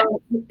 Yeah.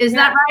 So is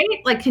that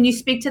right? Like, can you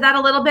speak to that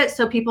a little bit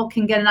so people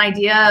can get an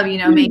idea of,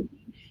 maybe,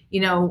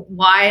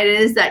 why it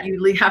is that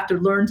you have to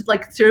learn to,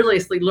 like,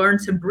 seriously learn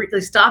to breathe,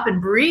 like, stop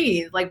and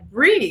breathe, like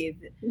breathe.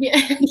 Yeah.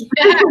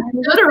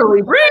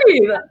 Literally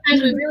breathe.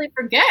 Sometimes we really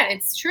forget.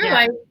 It's true.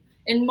 Yeah.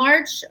 In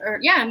March,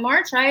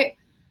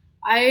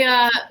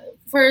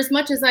 For as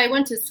much as I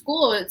went to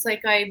school, it's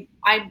like I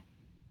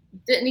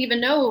didn't even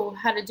know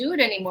how to do it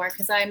anymore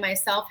because I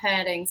myself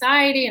had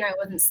anxiety and I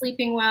wasn't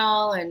sleeping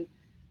well and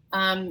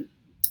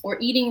or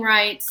eating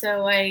right.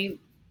 So I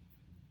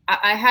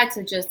had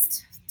to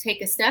just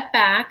take a step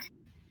back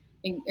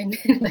and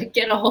like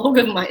get a hold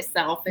of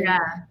myself and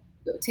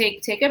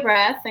take a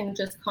breath and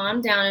just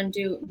calm down and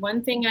do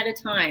one thing at a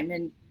time.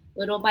 And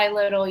little by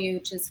little,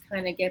 you just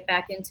kind of get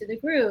back into the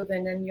groove.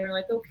 And then you're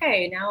like,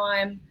 okay, now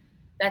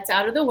that's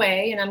out of the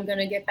way and I'm going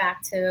to get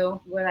back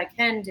to what I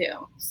can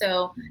do.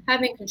 So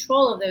having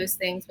control of those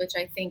things, which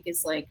I think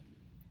is like,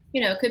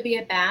 it could be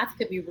a bath,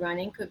 could be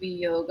running, could be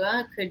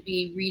yoga, could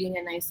be reading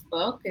a nice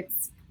book.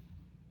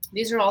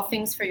 These are all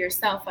things for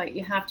yourself that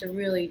you have to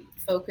really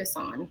focus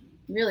on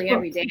really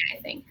every day, I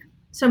think.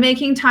 So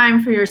making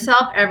time for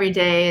yourself every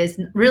day is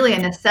really a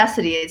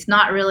necessity. It's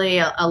not really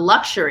a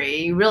luxury.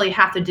 You really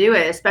have to do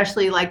it,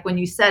 especially like when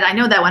you said, I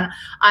know that when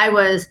I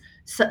was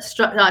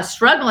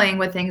struggling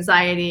with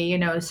anxiety,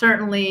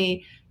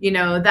 certainly,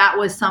 that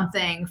was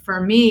something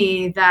for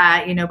me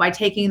that, by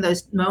taking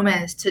those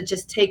moments to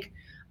just take,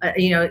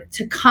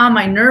 to calm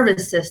my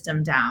nervous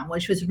system down,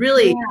 which was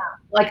really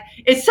like,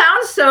 it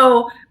sounds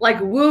so like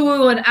woo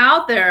woo and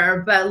out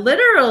there, but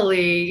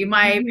literally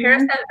my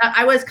parents said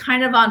I was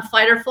kind of on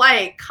flight or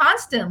flight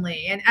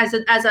constantly. And as a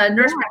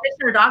nurse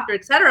practitioner, doctor,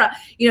 et cetera,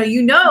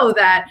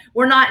 that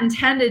we're not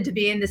intended to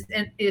be in this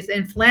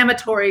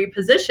inflammatory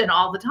position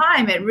all the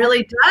time. It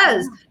really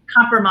does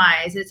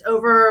compromise. It's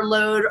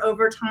overload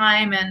over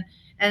time. And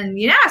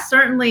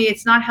certainly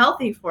it's not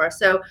healthy for us.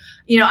 So,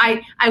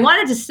 I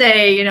wanted to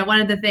say,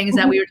 one of the things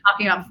that we were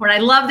talking about before, and I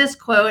love this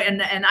quote,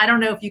 and I don't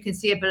know if you can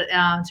see it, but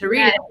to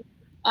read it.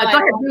 Go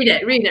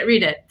ahead,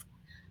 read it.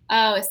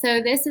 Oh,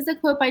 so this is a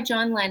quote by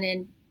John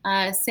Lennon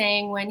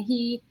saying when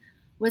he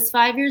was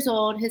 5 years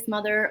old, his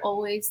mother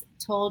always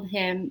told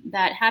him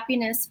that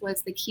happiness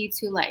was the key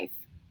to life.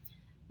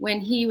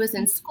 When he was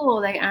in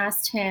school, they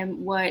asked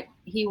him when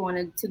he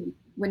wanted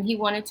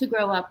to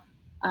grow up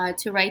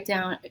to write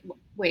down.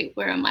 Wait,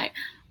 where am I?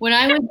 When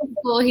I went to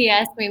school, he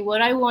asked me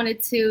what I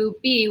wanted to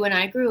be when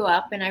I grew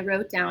up, and I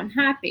wrote down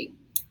happy.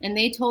 And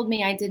they told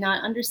me I did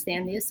not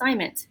understand the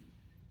assignment.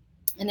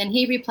 And then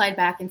he replied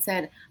back and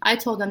said, I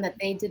told them that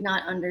they did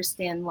not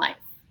understand life.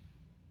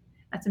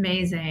 That's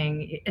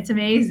amazing. It's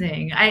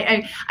amazing.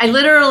 I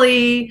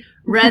literally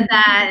read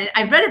that.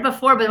 I've read it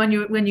before, but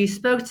when you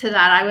spoke to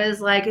that, I was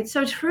like, it's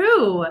so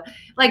true.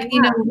 Like,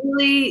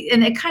 really,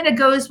 and it kind of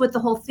goes with the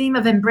whole theme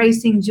of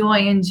embracing joy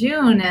in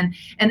June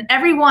and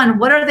everyone,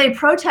 what are they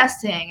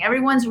protesting?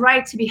 Everyone's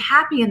right to be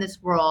happy in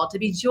this world, to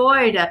be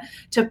joy,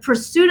 to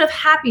pursuit of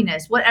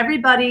happiness. What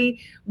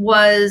everybody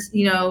was,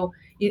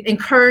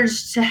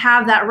 encouraged to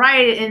have that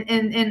right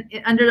in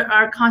under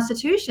our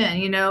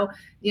Constitution,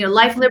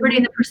 life, liberty,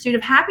 and the pursuit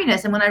of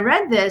happiness. And when I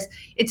read this,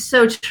 it's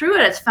so true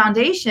at its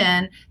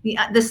foundation. The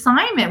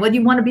assignment, what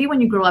you want to be when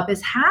you grow up,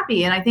 is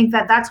happy. And I think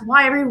that's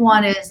why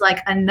everyone is like,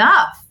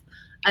 enough.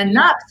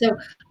 So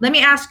let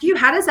me ask you,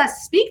 how does that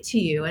speak to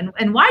you?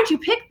 And why did you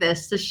pick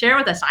this to share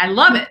with us? I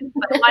love it.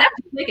 But why did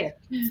you pick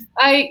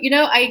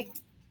it?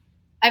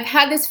 I've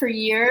had this for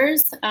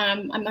years.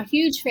 I'm a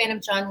huge fan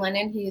of John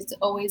Lennon.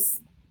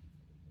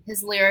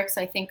 His lyrics,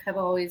 I think, have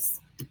always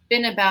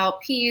been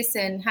about peace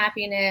and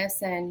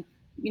happiness and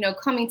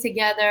coming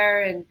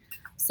together. And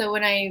so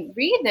when I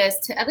read this,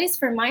 at least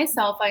for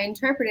myself, I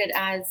interpret it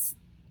as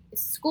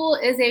school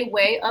is a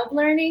way of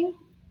learning,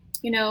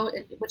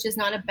 which is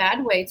not a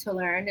bad way to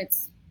learn.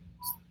 It's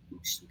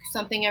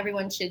something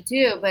everyone should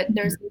do, but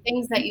there's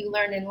things that you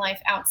learn in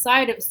life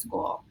outside of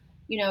school,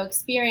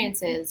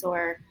 experiences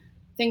or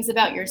things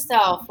about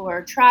yourself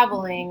or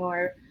traveling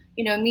or,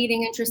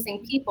 meeting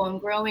interesting people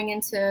and growing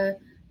into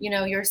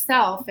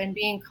yourself and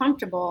being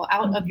comfortable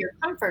out of your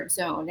comfort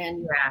zone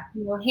and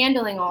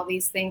handling all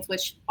these things,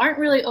 which aren't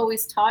really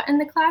always taught in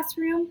the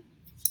classroom.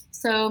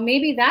 So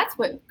maybe that's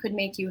what could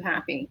make you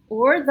happy,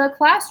 or the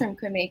classroom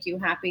could make you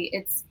happy.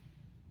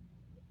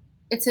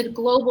 It's a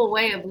global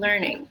way of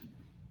learning,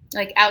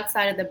 like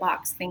outside of the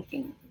box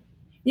thinking.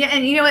 Yeah,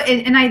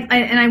 and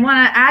I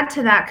want to add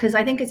to that because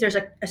I think there's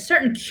a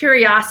certain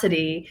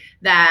curiosity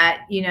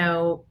that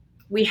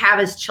we have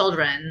as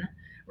children.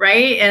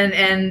 Right.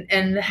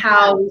 And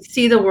how we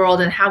see the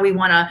world and how we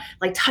want to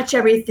like touch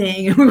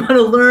everything and we want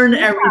to learn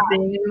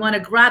everything and we want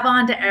to grab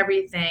onto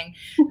everything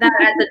that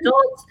as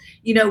adults,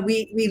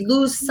 we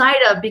lose sight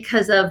of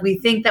because we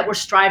think that we're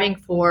striving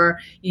for,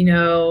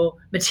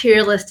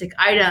 materialistic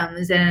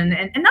items and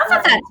not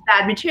that that's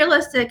bad.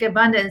 Materialistic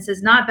abundance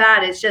is not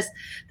bad. It's just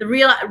the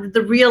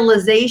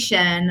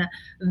realization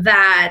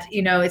that,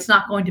 it's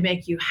not going to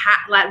make you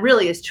that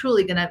really is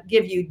truly going to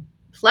give you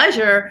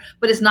pleasure,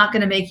 but it's not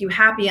going to make you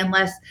happy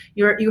unless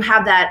you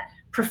have that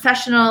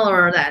professional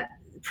or that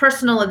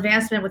personal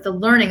advancement with the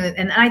learning.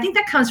 And I think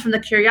that comes from the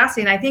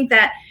curiosity. And I think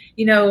that,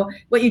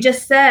 what you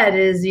just said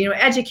is,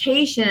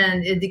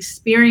 education, the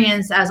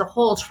experience as a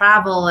whole,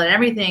 travel and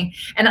everything.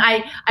 And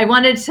I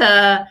wanted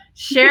to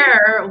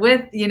share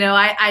with,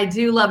 I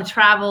do love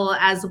travel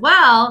as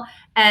well.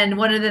 And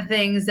one of the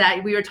things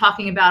that we were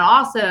talking about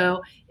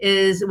also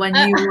is when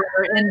you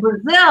were in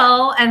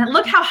Brazil, and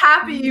look how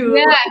happy you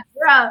Yes.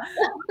 were. Yeah.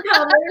 Look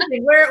how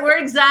amazing. Where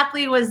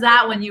exactly was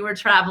that when you were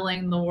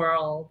traveling the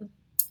world?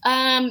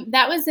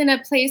 That was in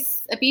a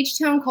beach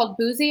town called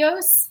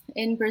Buzios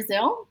in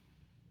Brazil.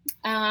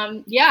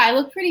 Yeah, I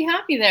looked pretty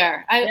happy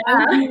there. I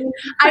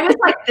was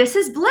like, this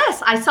is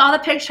bliss. I saw the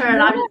picture and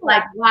I was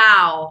like,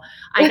 wow,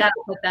 I got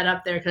to put that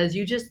up there because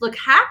you just look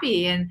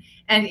happy. And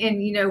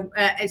you know,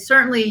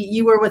 certainly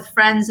you were with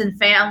friends and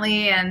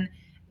family. And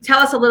tell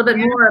us a little bit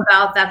more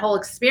about that whole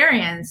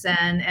experience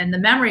and the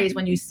memories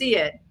when you see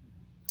it.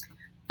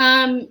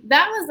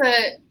 That was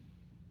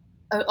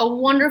a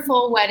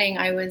wonderful wedding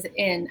I was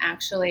in,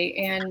 actually,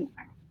 and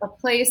a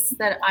place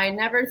that I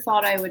never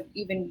thought I would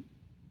even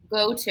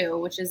go to,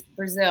 which is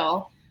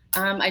Brazil.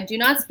 I do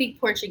not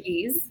speak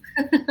Portuguese,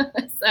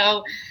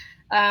 so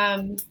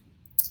the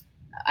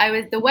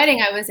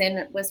wedding I was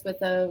in was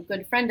with a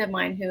good friend of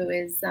mine who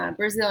is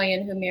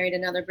Brazilian, who married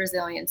another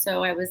Brazilian.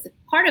 So I was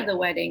part of the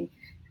wedding,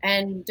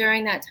 and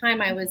during that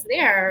time I was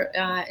there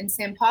in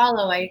São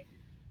Paulo, I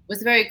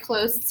was very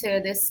close to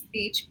this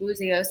beach,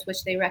 Buzios,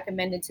 which they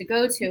recommended to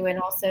go to, and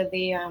also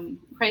the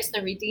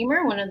Chrysler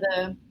Redeemer, one of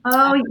the.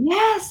 Oh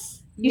yes.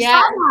 You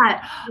saw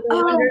that.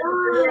 Oh,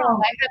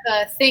 wow. I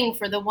have a thing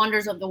for the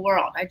wonders of the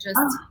world.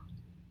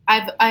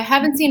 I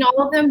haven't seen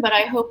all of them, but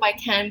I hope I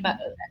can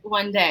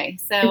one day.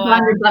 So it's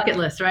on your bucket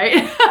list, right?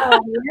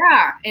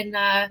 Yeah. And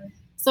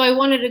so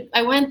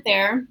I went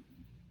there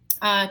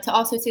to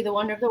also see the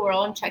wonder of the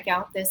world and check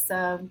out this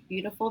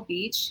beautiful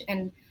beach.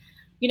 And,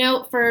 you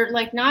know, for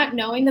like not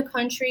knowing the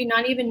country,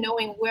 not even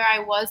knowing where I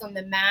was on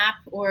the map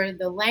or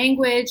the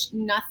language,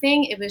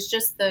 nothing. It was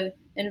just the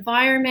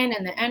environment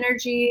and the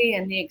energy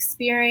and the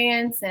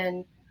experience.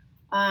 And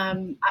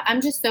I'm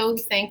just so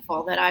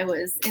thankful that I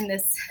was in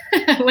this,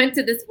 I went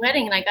to this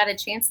wedding and I got a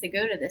chance to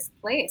go to this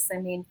place. I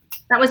mean,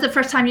 that was the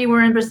first time you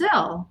were in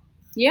Brazil.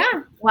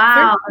 Yeah.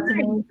 Wow, that's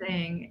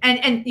amazing.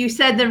 And you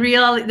said the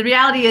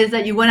reality is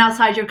that you went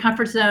outside your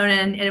comfort zone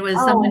and it was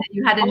someone that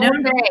you had to know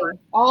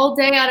all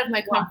day out of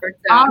my comfort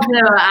zone.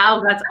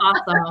 Oh, that's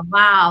awesome.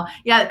 Wow.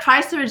 Yeah,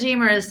 Christ the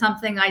Redeemer is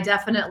something I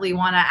definitely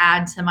want to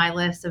add to my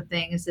list of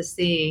things to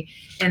see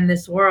in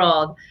this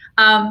world.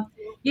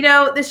 You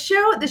know, the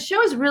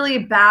show is really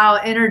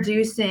about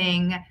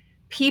introducing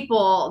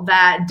people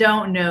that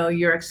don't know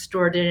your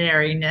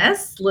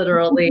extraordinariness,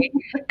 literally.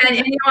 and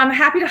you know, I'm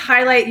happy to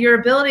highlight your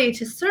ability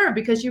to serve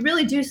because you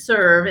really do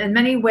serve in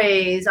many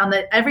ways on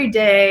the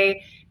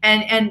everyday,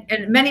 and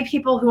many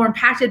people who are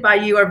impacted by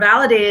you are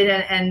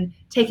validated and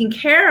taken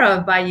care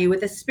of by you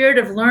with a spirit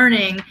of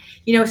learning.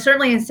 You know,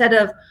 certainly instead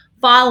of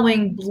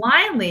following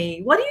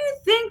blindly, what do you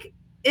think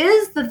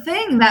is the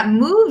thing that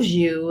moves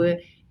you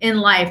in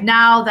life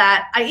now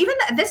that even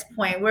at this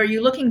point where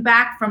you're looking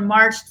back from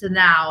March to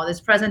now,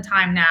 this present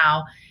time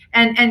now,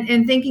 and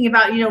thinking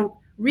about, you know,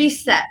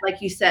 reset,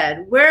 like you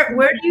said, where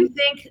do you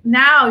think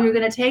now you're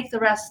going to take the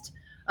rest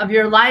of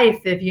your life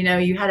if, you know,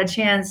 you had a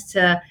chance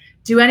to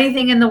do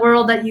anything in the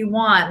world that you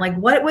want? Like,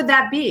 what would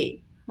that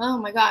be? Oh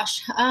my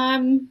gosh.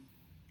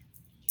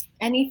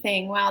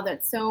 Anything. Wow.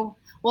 That's so,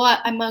 well,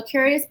 I'm a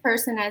curious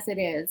person as it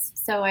is.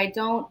 So I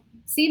don't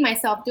see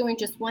myself doing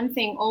just one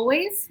thing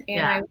always.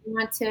 And I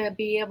want to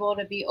be able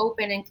to be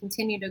open and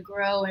continue to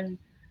grow and,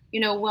 you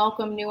know,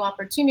 welcome new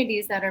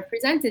opportunities that are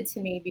presented to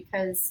me,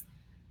 because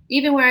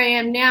even where I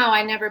am now,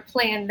 I never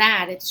planned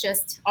that. It's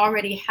just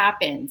already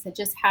happened. It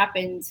just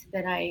happened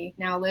that I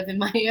now live in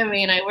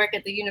Miami and I work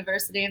at the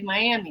University of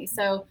Miami.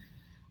 So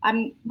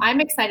I'm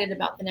excited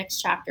about the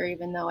next chapter,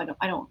 even though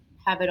I don't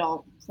have it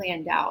all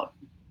planned out.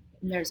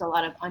 And there's a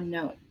lot of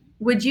unknown.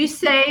 Would you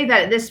say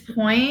that at this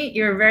point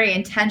you're a very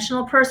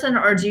intentional person,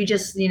 or do you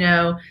just, you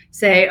know,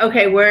 say,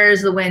 okay,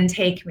 where's the wind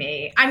take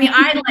me? I mean,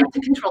 I like to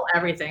control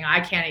everything. I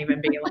can't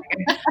even be like,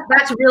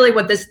 that's really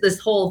what this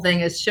whole thing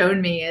has shown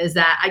me, is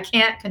that I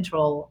can't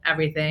control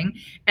everything.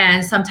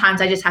 And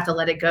sometimes I just have to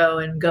let it go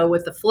and go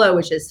with the flow,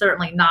 which is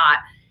certainly not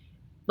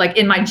like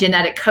in my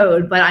genetic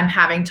code, but I'm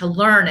having to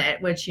learn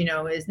it, which, you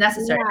know, is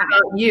necessary. Yeah. How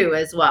about you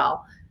as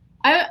well?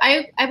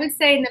 I would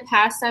say in the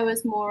past I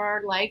was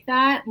more like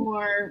that,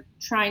 more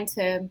trying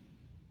to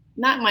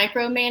not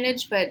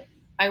micromanage, but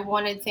I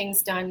wanted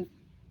things done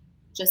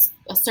just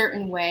a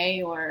certain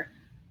way, or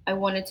I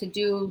wanted to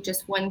do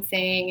just one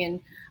thing.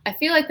 And I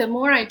feel like the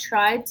more I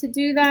tried to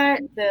do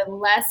that, the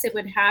less it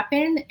would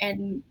happen.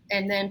 And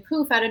then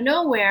poof, out of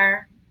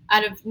nowhere,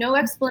 out of no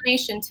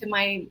explanation to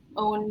my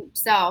own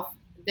self,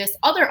 this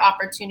other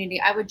opportunity,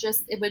 it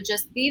would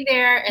just be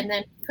there. And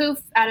then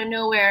poof, out of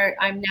nowhere,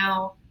 I'm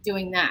now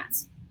doing that.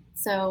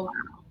 So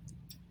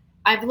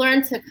I've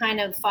learned to kind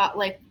of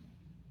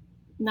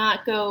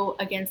not go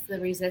against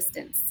the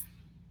resistance.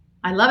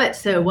 I love it.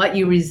 So what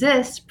you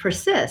resist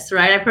persists,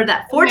 right? I've heard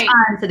that 4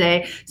 times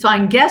today. So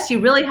I guess you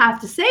really have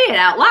to say it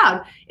out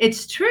loud.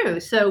 It's true.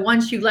 So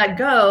once you let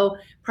go,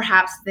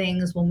 perhaps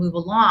things will move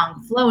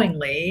along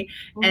flowingly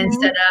Mhm.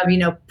 instead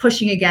of,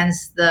 pushing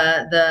against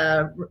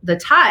the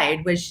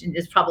tide, which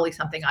is probably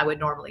something I would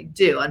normally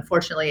do.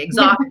 Unfortunately,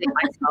 exhausting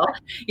myself,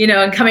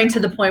 and coming to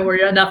the point where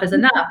enough is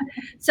enough.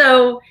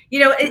 So,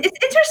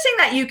 it's interesting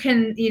that you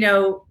can,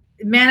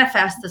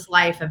 manifest this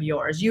life of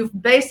yours.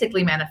 You've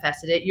basically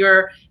manifested it.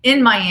 You're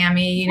in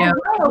Miami, I know,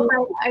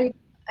 but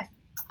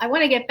I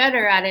want to get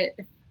better at it,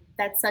 if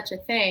that's such a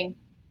thing.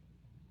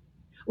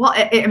 Well,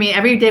 I mean,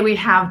 every day we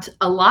have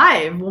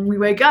alive, when we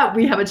wake up,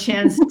 we have a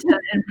chance to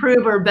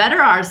improve or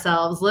better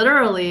ourselves,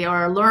 literally,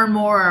 or learn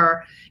more,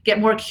 or get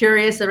more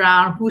curious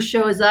around who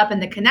shows up and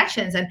the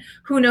connections, and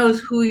who knows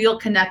who you'll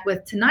connect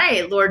with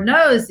tonight. Lord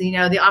knows,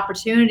 the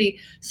opportunity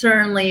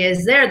certainly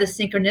is there. The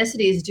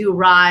synchronicities do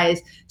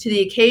rise to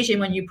the occasion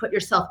when you put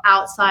yourself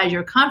outside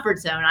your comfort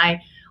zone. I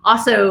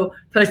also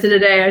posted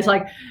today, I was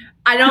like,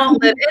 I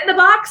don't live in the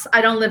box.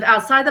 I don't live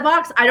outside the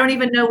box. I don't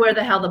even know where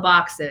the hell the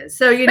box is.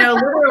 So,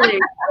 literally,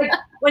 like,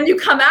 when you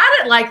come at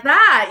it like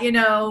that,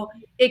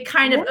 it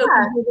kind of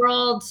opens the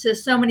world to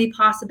so many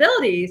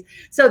possibilities.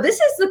 So this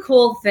is the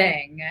cool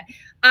thing.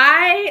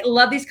 I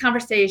love these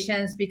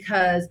conversations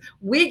because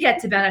we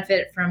get to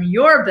benefit from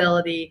your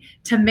ability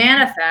to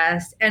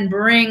manifest and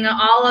bring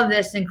all of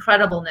this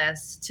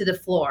incredibleness to the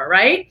floor,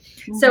 right?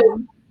 So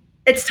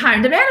it's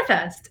time to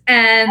manifest.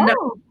 And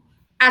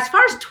as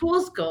far as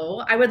tools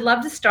go, I would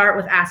love to start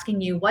with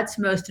asking you what's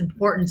most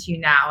important to you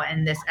now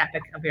in this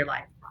epoch of your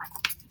life.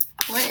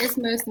 What is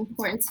most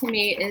important to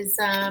me is,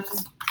 I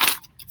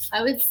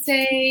would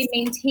say,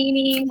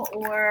 maintaining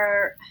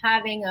or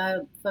having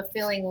a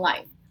fulfilling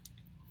life.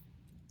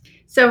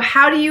 So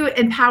how do you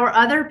empower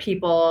other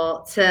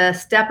people to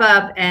step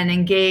up and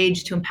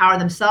engage, to empower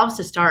themselves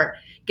to start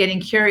getting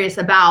curious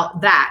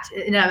about that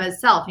in and of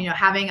itself,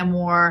 having a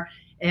more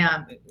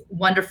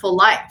wonderful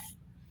life?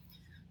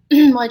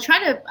 Well,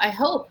 I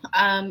hope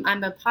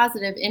I'm a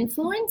positive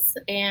influence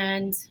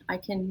and I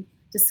can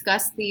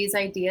discuss these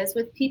ideas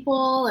with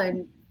people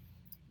and,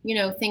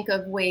 think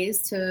of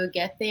ways to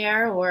get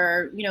there,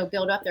 or,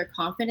 build up their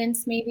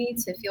confidence, maybe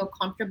to feel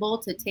comfortable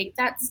to take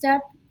that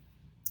step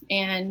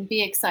and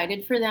be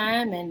excited for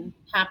them and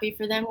happy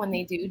for them when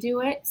they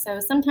do it. So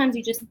sometimes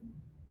you just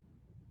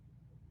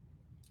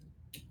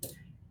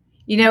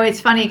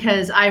It's funny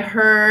because I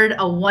heard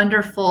a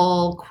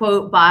wonderful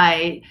quote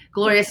by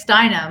Gloria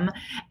Steinem,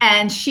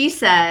 and she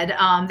said,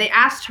 they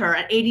asked her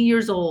at 80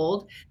 years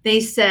old, they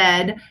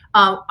said,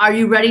 are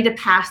you ready to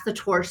pass the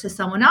torch to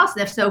someone else?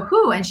 And if so,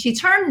 who? And she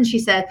turned and she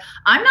said,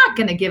 I'm not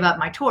going to give up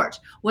my torch.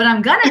 What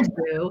I'm going to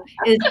do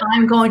is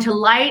I'm going to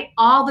light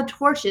all the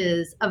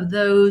torches of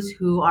those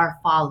who are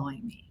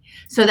following me,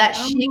 so that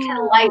she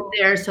can light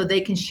theirs so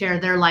they can share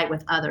their light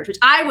with others, which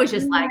I was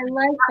just like, I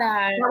like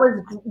that. That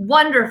was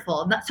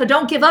wonderful. So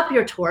don't give up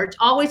your torch.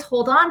 Always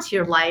hold on to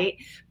your light,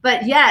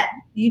 but yet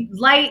you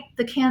light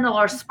the candle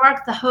or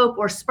spark the hope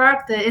or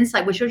spark the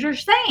insight, which you're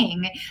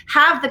saying,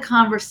 have the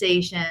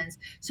conversations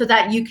so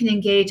that you can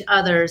engage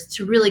others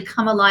to really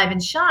come alive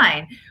and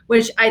shine,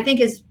 which I think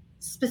is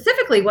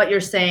specifically what you're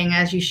saying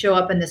as you show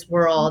up in this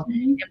world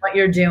and what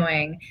you're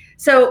doing.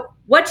 So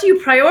what do you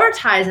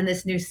prioritize in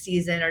this new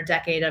season or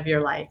decade of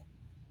your life?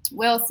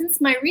 Well,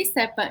 since my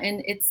reset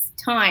button, it's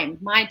time,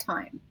 my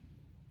time.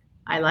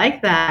 I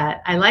like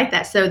that. I like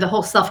that. So the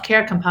whole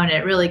self-care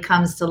component really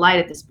comes to light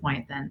at this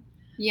point then.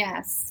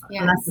 Yes.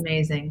 Oh, that's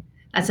amazing.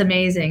 That's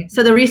amazing.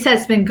 So the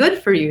reset's been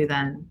good for you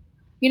then.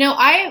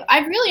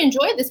 I've really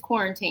enjoyed this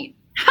quarantine.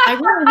 I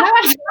really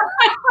have.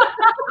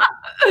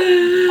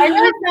 I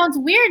know it sounds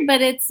weird,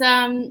 but it's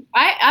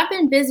I've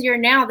been busier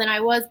now than I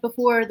was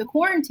before the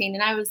quarantine,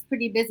 and I was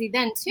pretty busy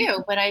then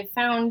too. But I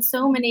found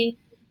so many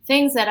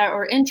things that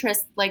are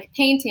interest, like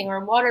painting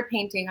or water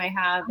painting I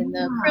have, and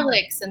the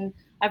acrylics, and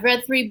I've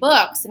read 3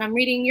 books, and I'm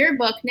reading your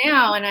book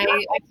now, and I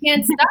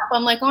can't stop.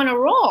 I'm like on a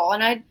roll,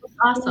 and I'm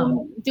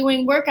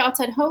doing workouts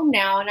at home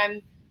now, and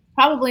I'm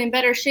probably in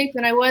better shape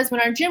than I was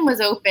when our gym was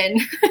open.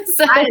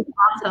 So. That is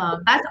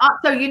awesome. That's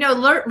awesome.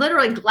 So,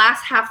 literally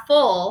glass half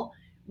full,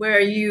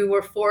 where you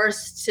were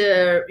forced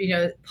to,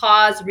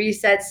 pause,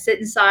 reset, sit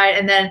inside,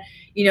 and then,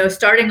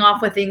 starting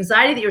off with the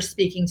anxiety that you're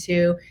speaking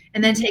to,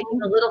 and then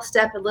taking a little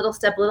step,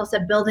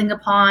 building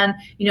upon,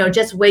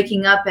 just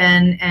waking up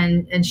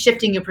and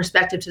shifting your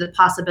perspective to the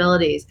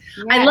possibilities.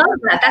 Yeah. I love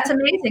that. That's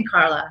amazing,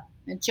 Carla.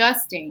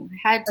 Adjusting.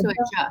 I had to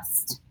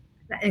adjust.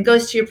 And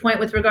goes to your point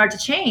with regard to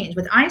change,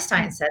 with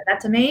Einstein said.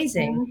 That's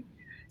amazing.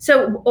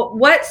 So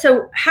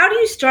how do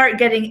you start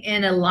getting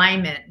in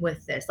alignment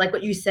with this? Like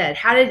what you said,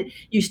 how did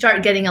you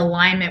start getting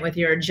alignment with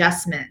your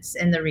adjustments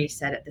in the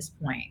reset at this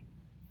point?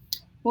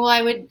 Well,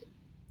 I would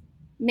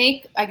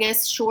make, I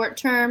guess,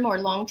 short-term or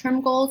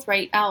long-term goals,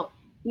 write out,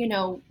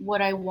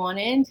 what I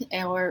wanted,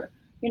 or,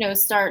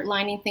 start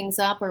lining things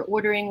up or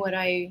ordering what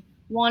I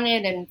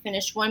wanted and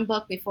finish one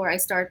book before I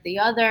start the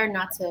other,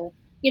 not to,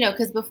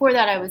 because before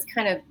that I was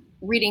kind of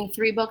reading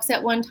 3 books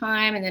at one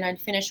time, and then I'd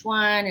finish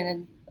one, and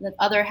then the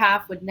other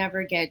half would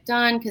never get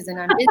done because then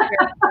I'm busy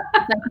with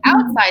like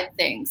outside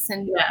things.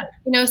 And,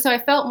 so I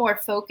felt more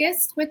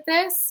focused with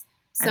this.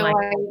 So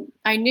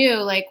I knew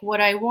like what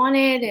I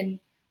wanted, and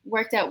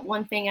worked at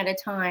one thing at a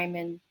time.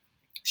 And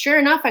sure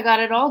enough, I got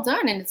it all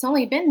done, and it's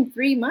only been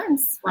 3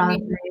 months. Wow, I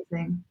mean, that's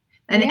amazing.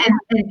 And, yeah.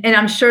 and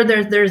I'm sure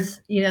there's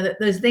those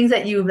things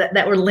that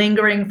that were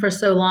lingering for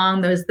so long,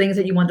 those things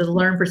that you wanted to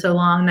learn for so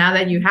long. Now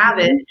that you have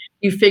it,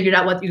 you figured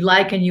out what you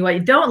like and what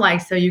you don't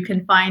like, so you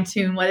can fine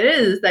tune what it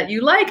is that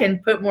you like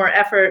and put more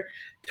effort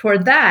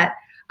toward that.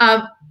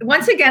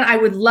 Once again, I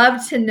would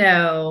love to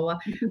know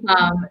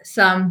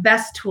some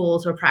best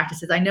tools or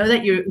practices. I know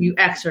that you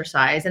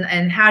exercise,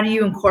 and how do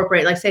you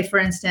incorporate, like, say, for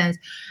instance,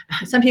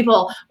 some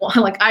people,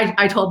 like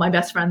I told my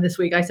best friend this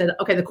week, I said,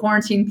 okay, the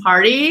quarantine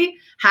party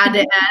had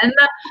to end.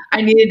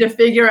 I needed to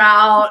figure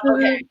out,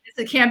 okay,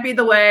 it can't be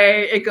the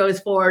way it goes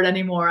forward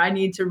anymore. I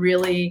need to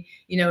really,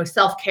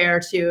 self-care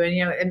too,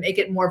 and make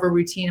it more of a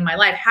routine in my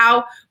life.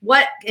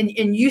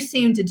 And you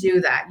seem to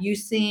do that. You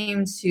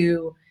seem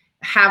to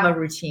have a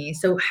routine.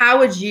 So how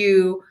would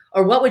you,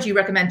 or what would you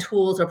recommend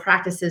tools or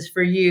practices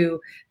for you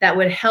that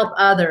would help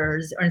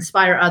others or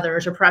inspire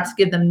others, or perhaps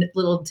give them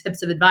little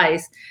tips of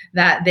advice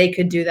that they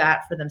could do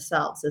that for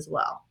themselves as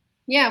well?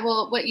 Yeah,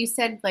 well, what you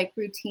said, like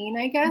routine,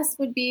 I guess,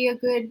 would be a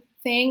good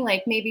thing.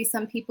 Like maybe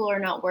some people are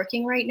not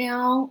working right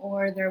now,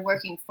 or they're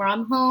working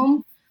from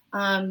home,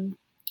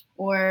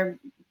 or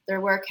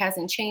their work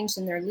hasn't changed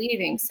and they're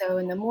leaving. So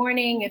in the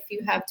morning, if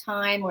you have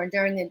time, or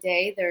during the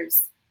day,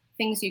 there's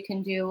things you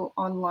can do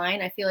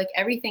online. I feel like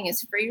everything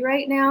is free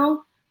right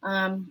now.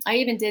 I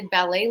even did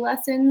ballet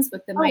lessons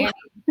with the Miami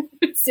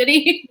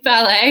City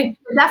Ballet.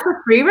 Is that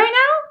for free right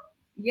now?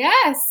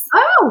 Yes.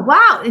 Oh,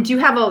 wow. Do you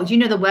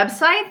know the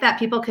website that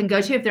people can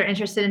go to if they're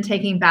interested in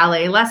taking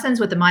ballet lessons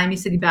with the Miami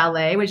City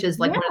Ballet, which is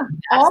like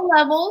all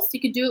levels?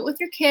 You could do it with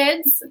your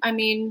kids. I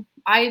mean,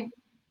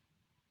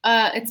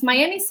 it's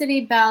Miami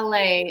City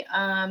Ballet.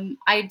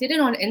 I did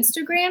it on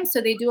Instagram, so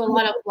they do a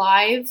lot of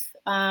live,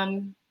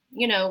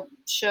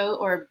 show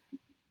or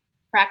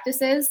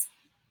practices.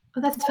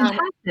 Oh, that's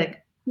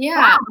fantastic.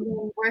 Yeah,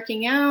 wow.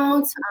 Working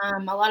out. A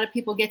lot of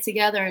people get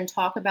together and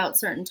talk about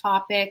certain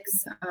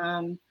topics.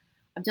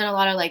 I've done a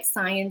lot of like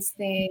science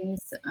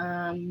things.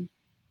 And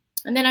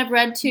then I've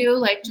read too,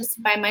 like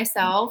just by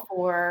myself,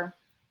 or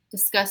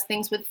discuss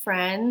things with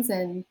friends,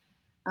 and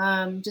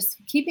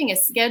just keeping a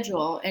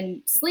schedule.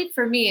 And sleep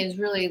for me is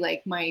really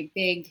like my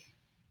big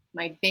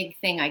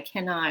thing I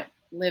cannot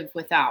live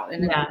without.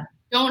 And if I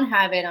don't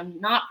have it, I'm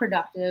not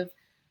productive.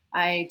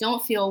 I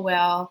don't feel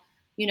well.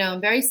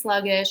 I'm very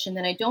sluggish, and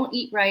then I don't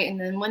eat right. And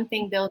then one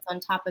thing builds on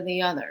top of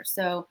the other.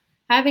 So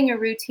having a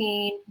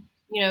routine,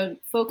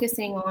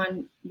 focusing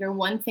on your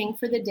one thing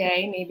for the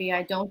day. Maybe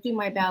I don't do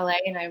my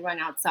ballet and I run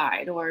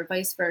outside, or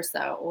vice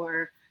versa,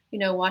 or,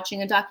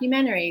 watching a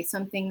documentary,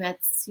 something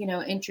that's,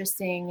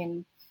 interesting,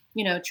 and,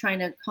 trying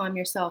to calm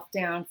yourself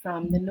down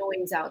from the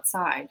noise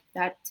outside.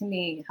 That to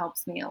me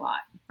helps me a lot.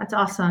 That's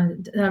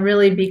awesome.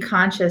 Really be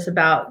conscious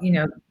about,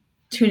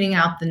 tuning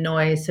out the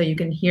noise so you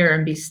can hear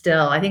and be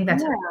still. I think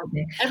that's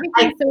amazing.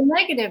 Everything's so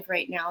negative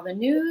right now. The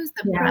news,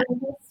 the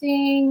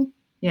protesting.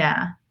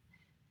 Yeah.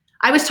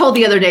 I was told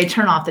the other day,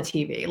 turn off the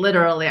TV.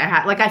 Literally,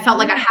 I felt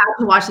like I had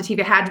to watch the TV.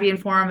 I had to be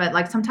informed, but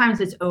like sometimes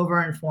it's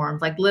over-informed.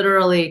 Like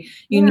literally,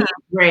 you need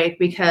a break,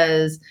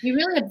 because you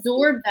really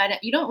absorb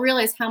that. You don't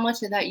realize how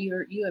much of that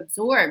you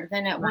absorb.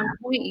 Then at one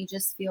point, you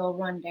just feel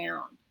run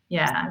down.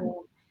 Yeah.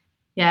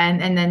 Yeah,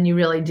 and then you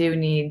really do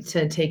need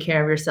to take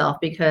care of yourself,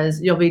 because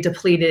you'll be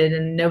depleted,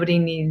 and nobody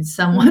needs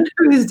someone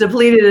who's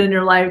depleted in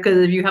your life, because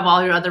if you have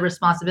all your other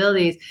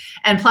responsibilities,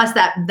 and plus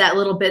that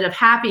little bit of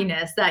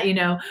happiness that,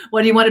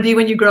 what do you want to be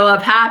when you grow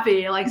up?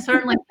 Happy. Like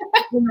certainly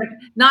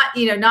not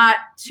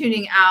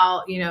tuning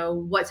out,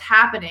 what's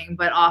happening,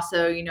 but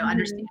also,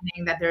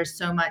 understanding that there's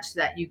so much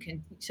that you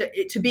can,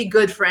 to be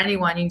good for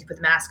anyone, you need to put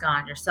the mask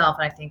on yourself.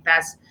 And I think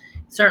that's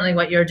certainly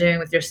what you're doing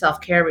with your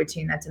self-care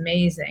routine. That's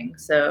amazing.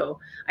 So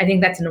I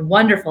think that's a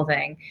wonderful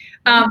thing.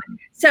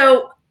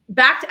 So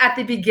back at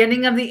the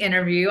beginning of the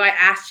interview, I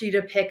asked you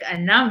to pick a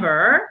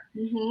number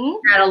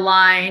that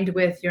aligned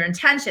with your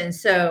intention.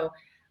 So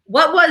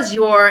what was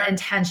your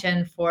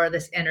intention for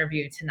this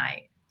interview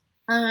tonight?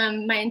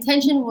 My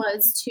intention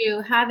was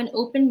to have an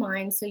open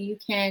mind, so you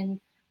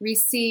can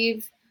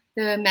receive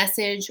the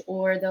message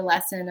or the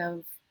lesson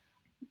of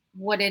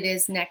what it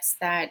is next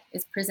that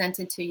is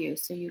presented to you,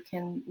 so you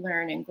can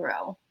learn and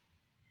grow.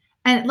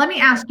 And let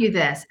me ask you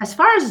this, as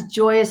far as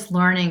joyous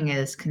learning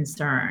is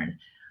concerned,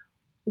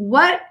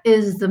 what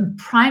is the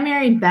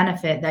primary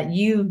benefit that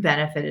you've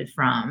benefited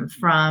from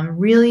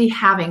really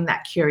having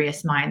that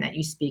curious mind that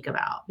you speak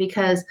about?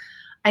 Because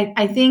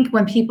I think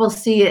when people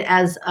see it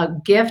as a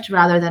gift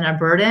rather than a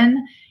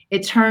burden,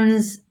 it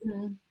turns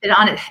it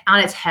on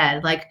its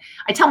head. Like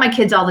I tell my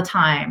kids all the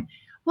time,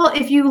 well,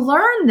 if you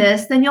learn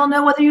this, then you'll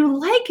know whether you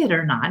like it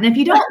or not. And if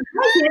you don't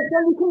like it,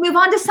 then you can move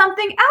on to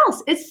something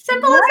else. It's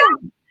simple as that.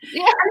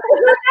 Yeah.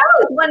 Who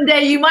knows? One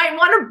day you might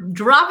want to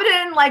drop it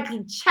in, like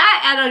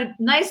chat at a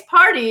nice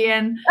party,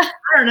 and I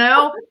don't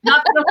know,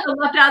 not feel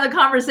left out of the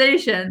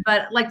conversation.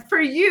 But like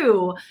for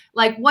you,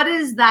 like what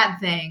is that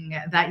thing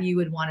that you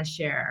would want to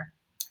share?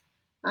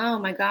 Oh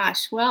my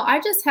gosh. Well, I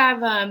just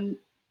have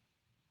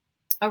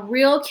a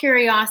real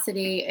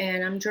curiosity,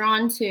 and I'm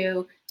drawn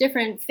to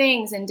different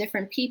things and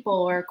different people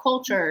or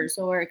cultures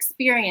or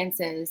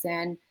experiences,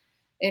 and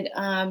it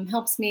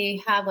helps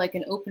me have like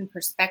an open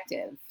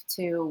perspective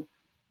to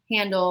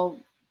handle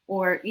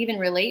or even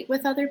relate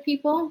with other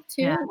people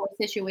too, Yeah. or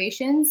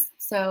situations.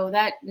 So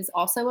that is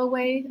also a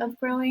way of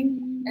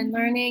growing and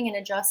learning and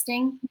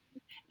adjusting.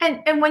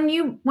 And when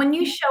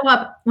you show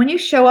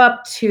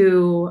up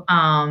to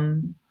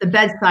the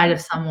bedside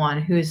of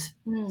someone who's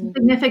Mm.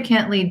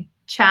 significantly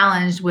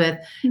challenged with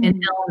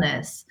an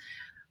illness,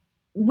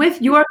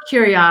 with your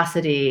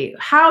curiosity,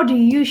 how do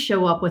you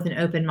show up with an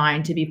open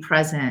mind to be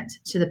present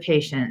to the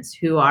patients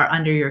who are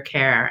under your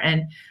care,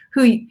 and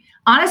who,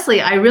 honestly,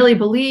 I really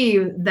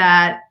believe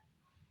that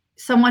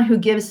someone who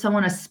gives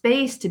someone a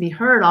space to be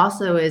heard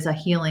also is a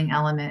healing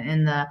element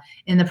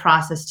in the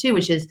process too,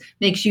 which is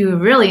makes you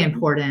really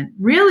important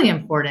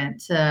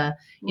to,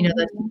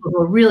 those people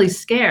who are really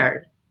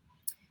scared.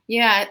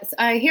 Yeah,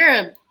 I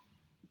hear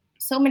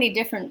so many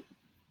different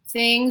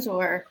things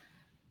or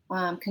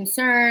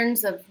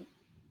concerns of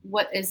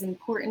what is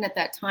important at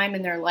that time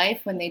in their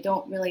life when they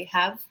don't really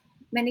have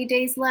many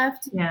days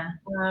left. Yeah.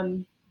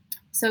 Um,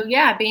 so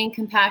yeah, being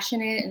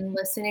compassionate and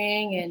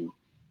listening, and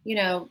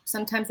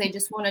sometimes they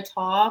just want to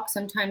talk.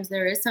 Sometimes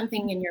there is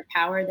something in your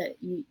power that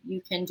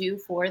you can do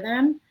for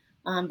them,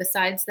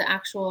 besides the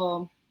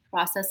actual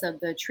process of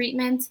the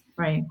treatment.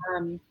 Right.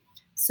 Um,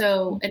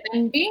 and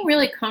then being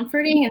really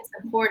comforting and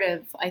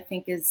supportive, I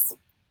think, is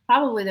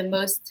probably the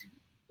most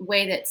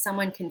way that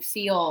someone can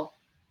feel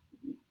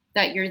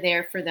that you're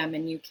there for them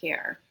and you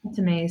care. It's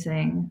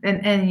amazing.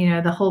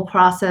 And the whole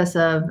process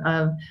of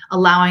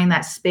allowing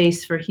that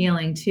space for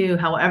healing too,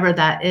 however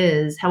that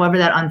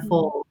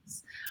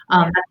unfolds.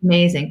 That's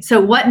amazing.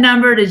 So what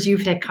number did you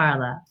pick,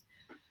 Carla?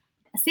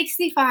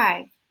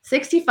 65.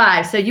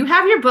 65. So you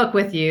have your book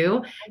with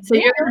you. So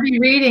you're going to be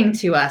reading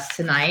to us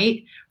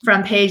tonight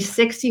from page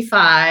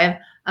 65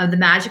 of The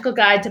Magical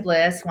Guide to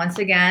Bliss. Once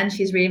again,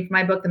 she's reading from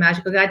my book, The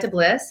Magical Guide to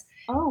Bliss.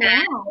 Oh,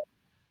 wow.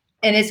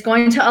 And it's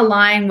going to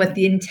align with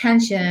the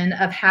intention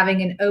of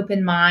having an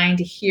open mind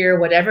to hear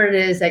whatever it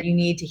is that you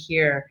need to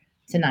hear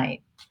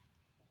tonight.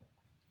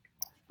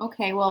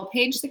 Okay, well,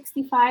 page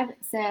 65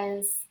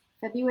 says,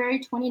 February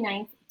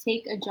 29th,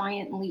 take a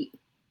giant leap,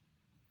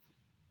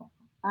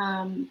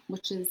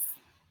 which is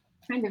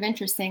kind of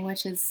interesting,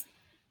 which is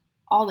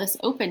all this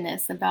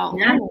openness about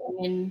learning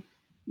and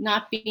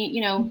not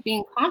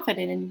being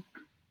confident and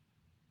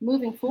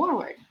moving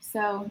forward.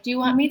 So do you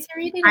want me to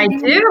read it? I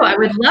do. I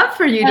would love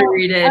for you to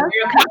read it. If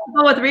you're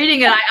comfortable with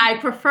reading it, I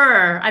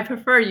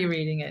prefer you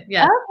reading it.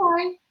 Yeah.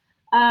 Okay.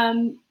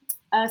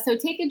 So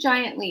take a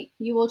giant leap.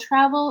 You will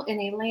travel in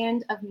a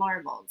land of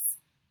marvels.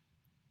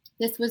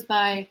 This was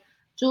by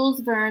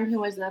Jules Verne, who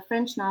was a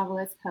French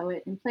novelist,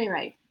 poet, and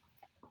playwright.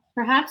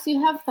 Perhaps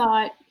you have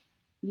thought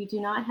you do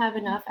not have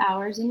enough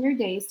hours in your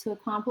days to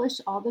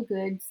accomplish all the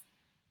good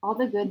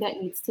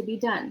that needs to be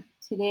done.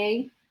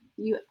 Today,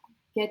 you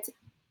get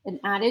an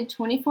added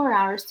 24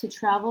 hours to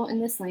travel in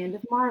this land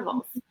of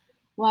marvels.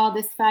 While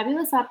this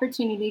fabulous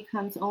opportunity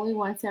comes only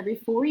once every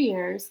 4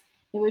 years,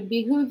 it would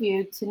behoove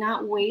you to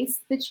not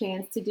waste the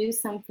chance to do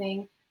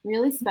something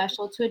really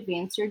special to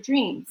advance your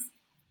dreams.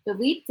 The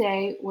leap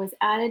day was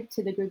added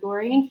to the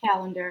Gregorian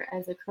calendar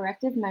as a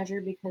corrective measure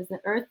because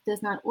the Earth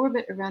does not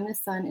orbit around the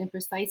sun in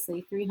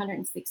precisely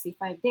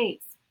 365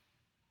 days.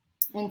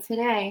 And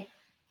today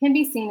can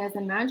be seen as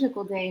a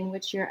magical day in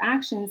which your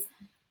actions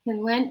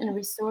can lend a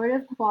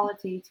restorative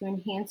quality to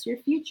enhance your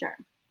future.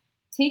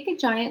 Take a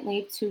giant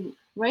leap to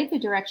right the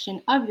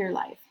direction of your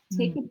life.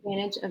 Take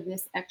advantage of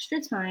this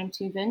extra time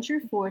to venture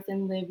forth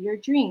and live your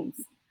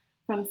dreams.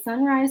 From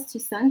sunrise to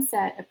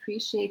sunset,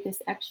 appreciate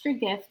this extra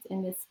gift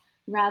in this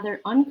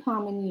rather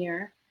uncommon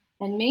year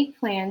and make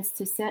plans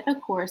to set a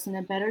course in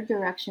a better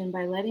direction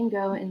by letting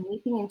go and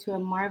leaping into a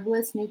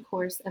marvelous new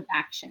course of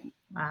action.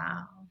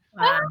 Wow.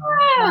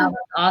 That's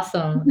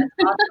awesome. That's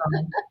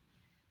awesome.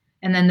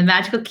 And then the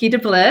magical key to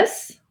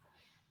bliss.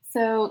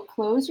 So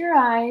close your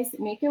eyes,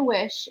 make a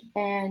wish,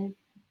 and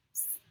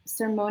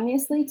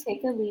ceremoniously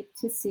take a leap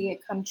to see it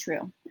come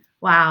true.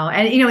 Wow.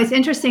 And, it's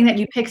interesting that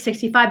you picked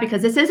 65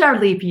 because this is our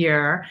leap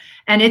year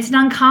and it's an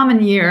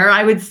uncommon year,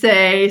 I would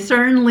say.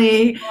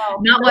 Certainly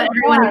not what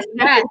everyone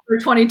expected for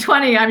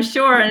 2020, I'm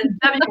sure, in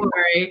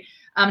February,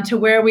 to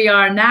where we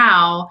are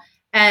now.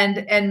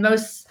 And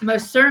most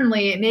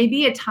certainly it may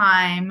be a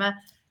time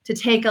to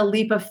take a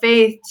leap of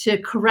faith to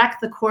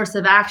correct the course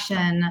of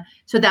action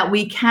so that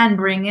we can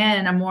bring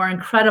in a more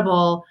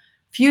incredible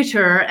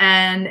future.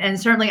 And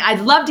certainly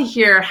I'd love to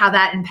hear how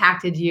that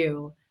impacted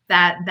you.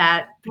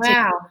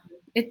 Wow.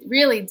 It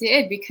really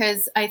did,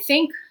 because I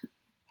think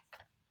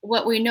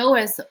what we know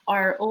as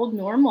our old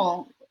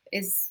normal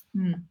is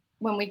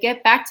when we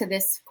get back to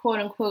this quote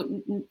unquote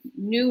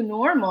new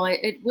normal,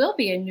 it will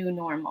be a new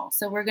normal.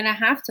 So we're going to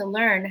have to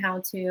learn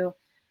how to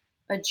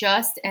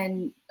adjust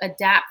and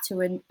adapt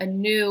to a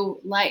new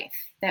life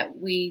that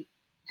we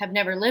have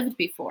never lived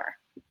before.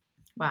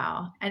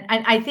 Wow. And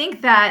I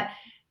think that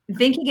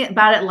thinking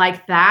about it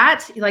like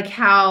that, like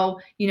how,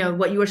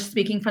 what you were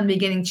speaking from the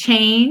beginning,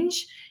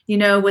 change,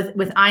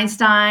 with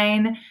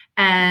Einstein,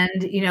 and,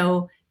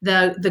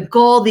 the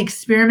goal, the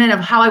experiment of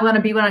how I want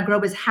to be when I grow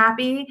up is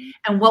happy,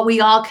 and what we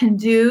all can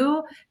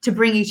do to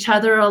bring each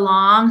other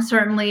along,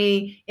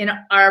 certainly in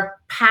our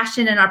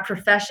passion and our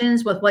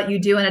professions, with what you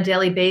do on a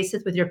daily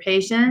basis with your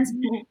patients,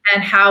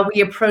 and how we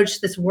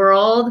approach this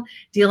world,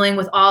 dealing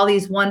with all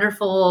these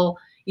wonderful,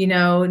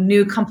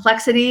 new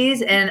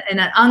complexities, and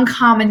an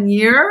uncommon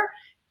year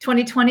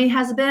 2020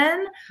 has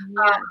been.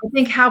 I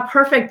think how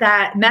perfect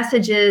that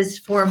message is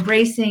for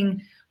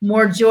embracing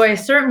more joy,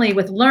 certainly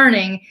with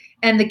learning.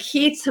 And the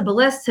key to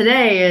Bliss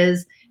today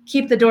is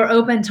keep the door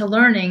open to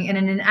learning, and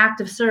in an act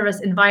of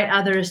service, invite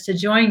others to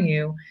join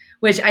you,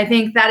 which I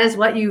think that is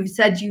what you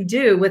said you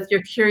do with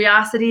your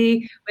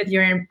curiosity, with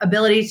your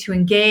ability to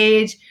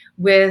engage,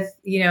 with,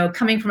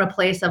 coming from a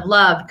place of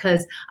love.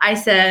 Because I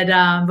said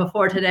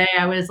before today,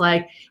 I was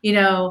like,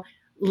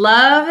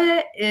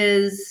 love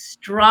is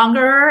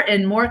stronger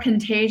and more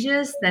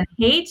contagious than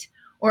hate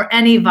or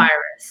any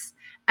virus.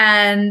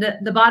 And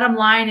the bottom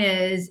line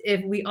is,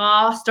 if we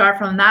all start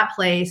from that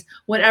place,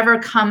 whatever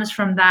comes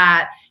from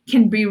that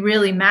can be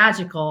really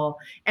magical.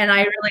 And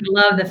I really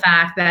love the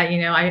fact that,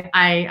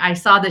 I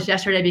saw this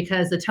yesterday,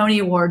 because the Tony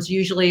Awards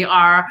usually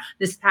are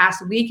this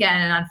past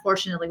weekend. And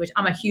unfortunately, which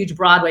I'm a huge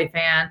Broadway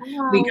fan,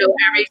 we go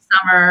every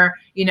summer,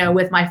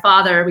 with my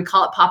father, we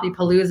call it Poppy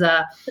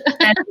Palooza,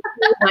 and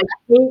like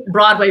 8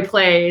 Broadway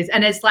plays.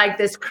 And it's like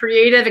this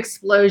creative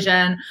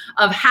explosion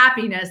of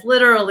happiness,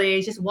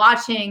 literally just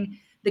watching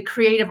the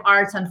creative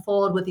arts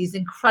unfold with these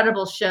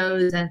incredible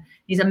shows and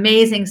these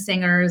amazing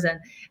singers.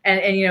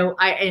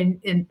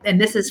 And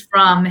this is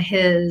from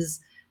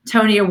his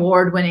Tony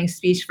Award winning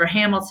speech for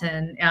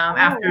Hamilton,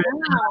 after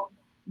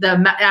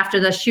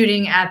the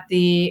shooting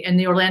in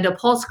the Orlando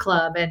Pulse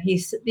Club. And he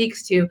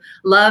speaks to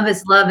love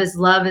is love is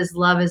love is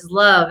love is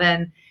love.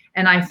 And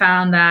I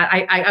found that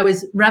I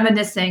was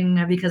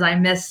reminiscing, because I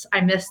miss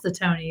the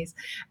Tonys,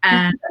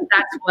 and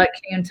that's what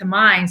came to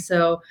mind.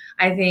 So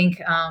I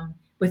think,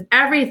 with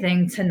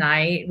everything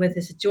tonight, with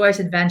this joyous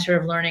adventure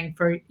of learning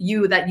for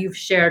you that you've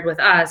shared with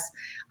us,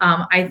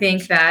 I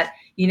think that,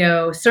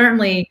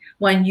 certainly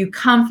when you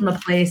come from a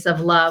place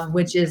of love,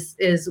 which is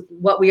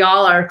what we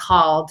all are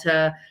called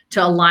to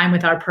align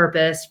with our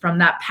purpose, from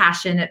that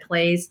passionate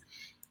place,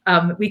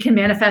 we can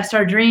manifest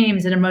our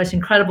dreams in a most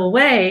incredible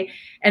way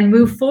and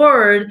move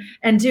forward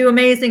and do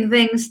amazing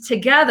things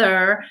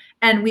together.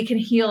 And we can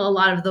heal a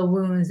lot of the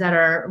wounds that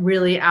are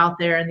really out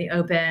there in the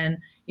open,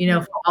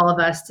 for all of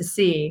us to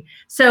see.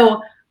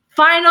 So,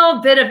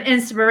 final bit of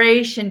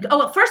inspiration.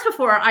 Oh, first,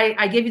 before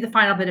I give you the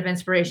final bit of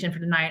inspiration for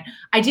tonight,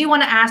 I do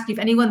want to ask you, if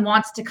anyone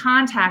wants to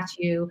contact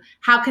you,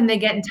 how can they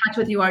get in touch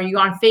with you? Are you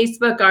on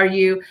Facebook? Are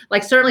you,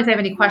 certainly if they have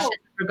any questions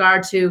with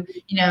regard to,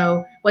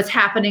 what's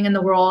happening in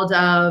the world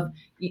of,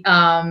 the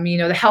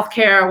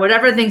healthcare, or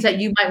whatever things that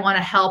you might want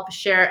to help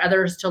share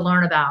others to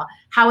learn about,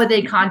 how would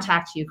they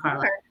contact you,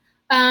 Carla? Sure.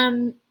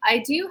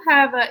 I do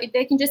have,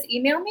 they can just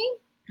email me.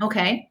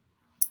 Okay.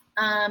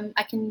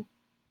 I can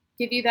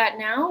give you that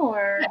now,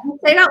 or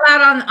say it out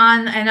loud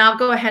on, and I'll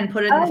go ahead and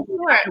put it in.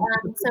 Sure.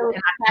 So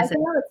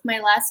Fazio, it's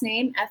my last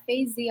name,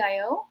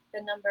 Fazio,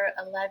 the number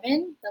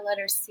 11, the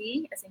letter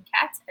C as in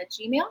cat,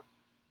 @gmail.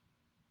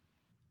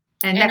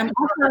 And I'm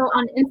also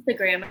on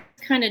Instagram. I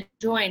kind of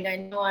joined. I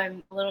know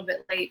I'm a little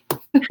bit late.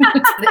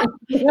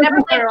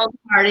 Never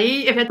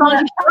party if it's on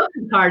a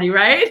party,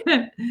 right?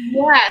 Yeah.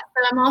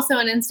 So I'm also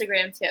on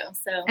Instagram too.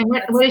 So. And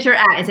what is your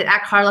 @ Is it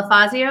 @Carla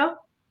Fazio?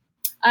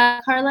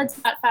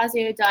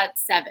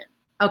 Carla.Fazio.7.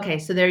 Okay,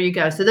 so there you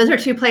go. So those are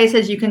 2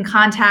 places you can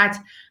contact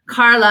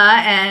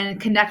Carla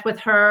and connect with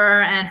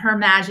her and her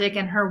magic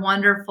and her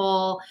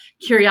wonderful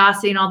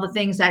curiosity and all the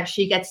things that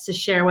she gets to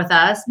share with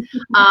us.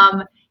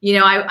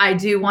 I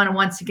do want to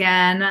once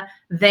again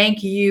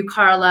thank you,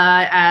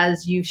 Carla,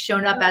 as you've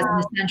shown up as an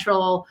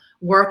essential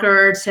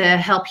worker to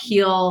help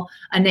heal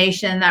a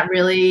nation that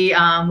really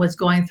was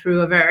going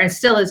through and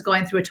still is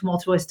going through a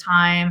tumultuous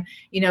time.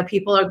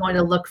 People are going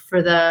to look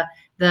for the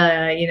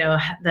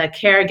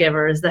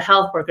caregivers, the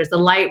health workers, the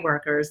light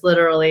workers,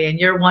 literally, and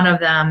you're one of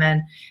them.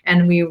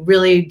 And we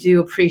really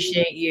do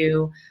appreciate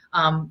you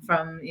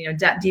from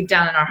deep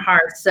down in our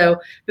hearts.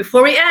 So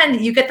before we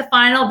end, you get the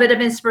final bit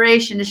of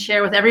inspiration to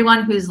share with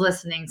everyone who's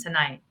listening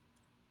tonight.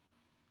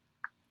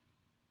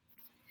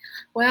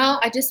 Well,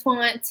 I just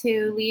want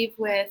to leave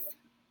with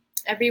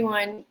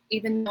everyone,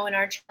 even though in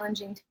our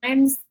challenging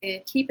times,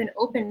 to keep an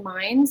open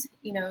mind,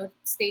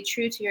 stay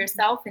true to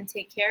yourself and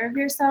take care of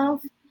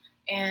yourself.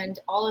 And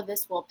all of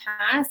this will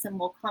pass, and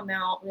we'll come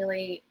out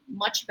really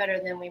much better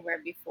than we were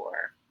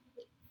before.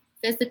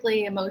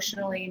 Physically,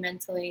 emotionally,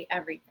 mentally,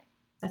 everything.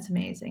 That's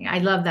amazing. I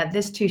love that.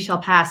 This too shall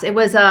pass. It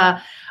was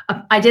I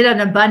did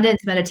an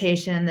abundance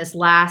meditation this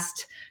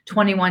last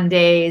 21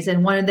 days.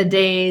 And one of the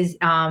days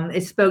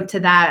it spoke to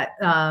that.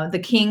 The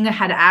king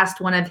had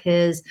asked one of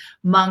his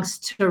monks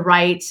to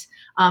write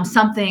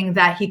something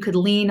that he could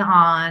lean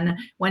on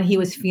when he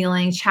was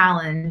feeling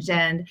challenged.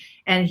 And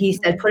he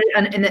said, put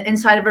it in the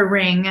inside of a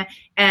ring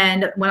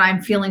And when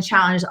I'm feeling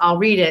challenged, I'll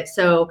read it.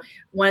 So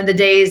one of the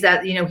days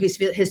that,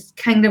 his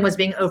kingdom was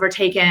being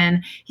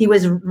overtaken, he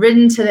was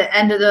ridden to the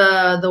end of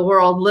the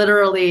world,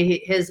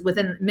 literally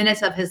within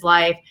minutes of his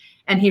life.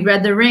 And he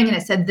read the ring and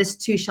it said, "This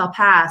too shall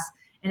pass."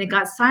 And it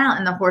got silent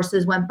and the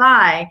horses went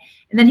by.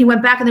 And then he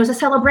went back and there was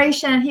a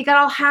celebration and he got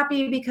all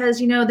happy because,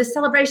 the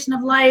celebration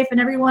of life and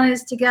everyone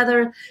is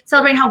together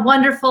celebrating how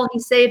wonderful he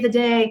saved the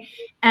day.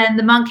 And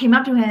the monk came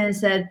up to him and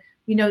said,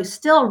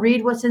 "Still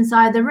read what's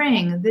inside the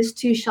ring. This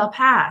too shall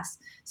pass."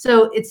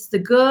 So it's the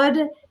good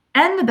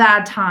and the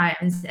bad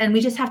times. And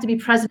we just have to be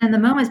present in the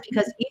moments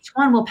because each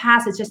one will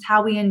pass. It's just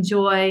how we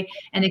enjoy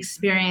and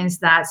experience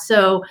that.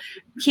 So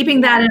keeping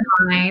that in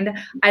mind,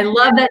 I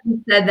love that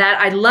you said that.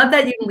 I love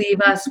that you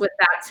leave us with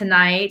that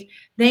tonight.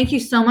 Thank you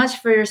so much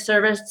for your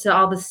service to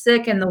all the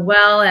sick and the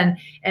well and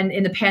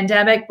in the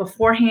pandemic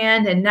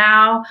beforehand. And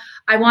now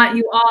I want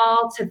you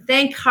all to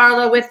thank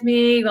Carla with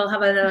me. We'll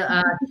have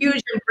a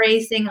huge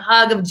embracing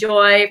hug of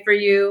joy for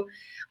you.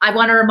 I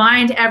want to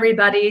remind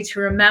everybody to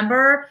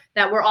remember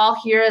that we're all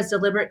here as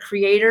deliberate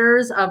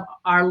creators of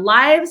our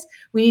lives.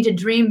 We need to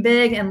dream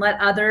big and let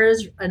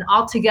others, and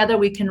all together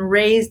we can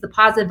raise the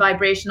positive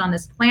vibration on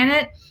this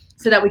planet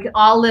so that we can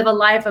all live a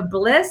life of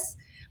bliss,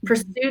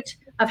 pursuit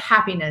of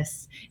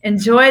happiness.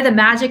 Enjoy the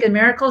magic and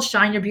miracles,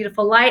 shine your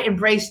beautiful light,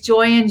 embrace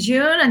joy in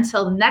June.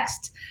 Until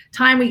next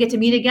time we get to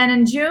meet again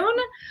in June,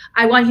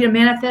 I want you to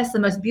manifest the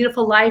most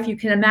beautiful life you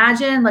can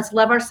imagine. Let's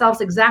love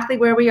ourselves exactly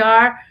where we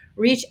are.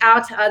 Reach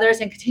out to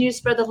others and continue to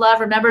spread the love.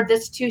 Remember,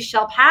 this too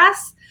shall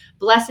pass.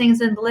 Blessings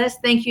and bliss.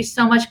 Thank you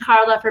so much,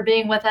 Carla, for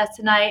being with us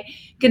tonight.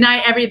 Good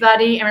night,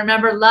 everybody. And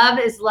remember, love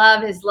is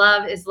love is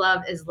love is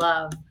love is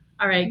love.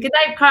 All right. Good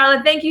night,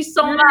 Carla. Thank you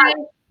so much.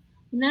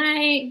 Good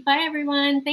night. Bye, everyone.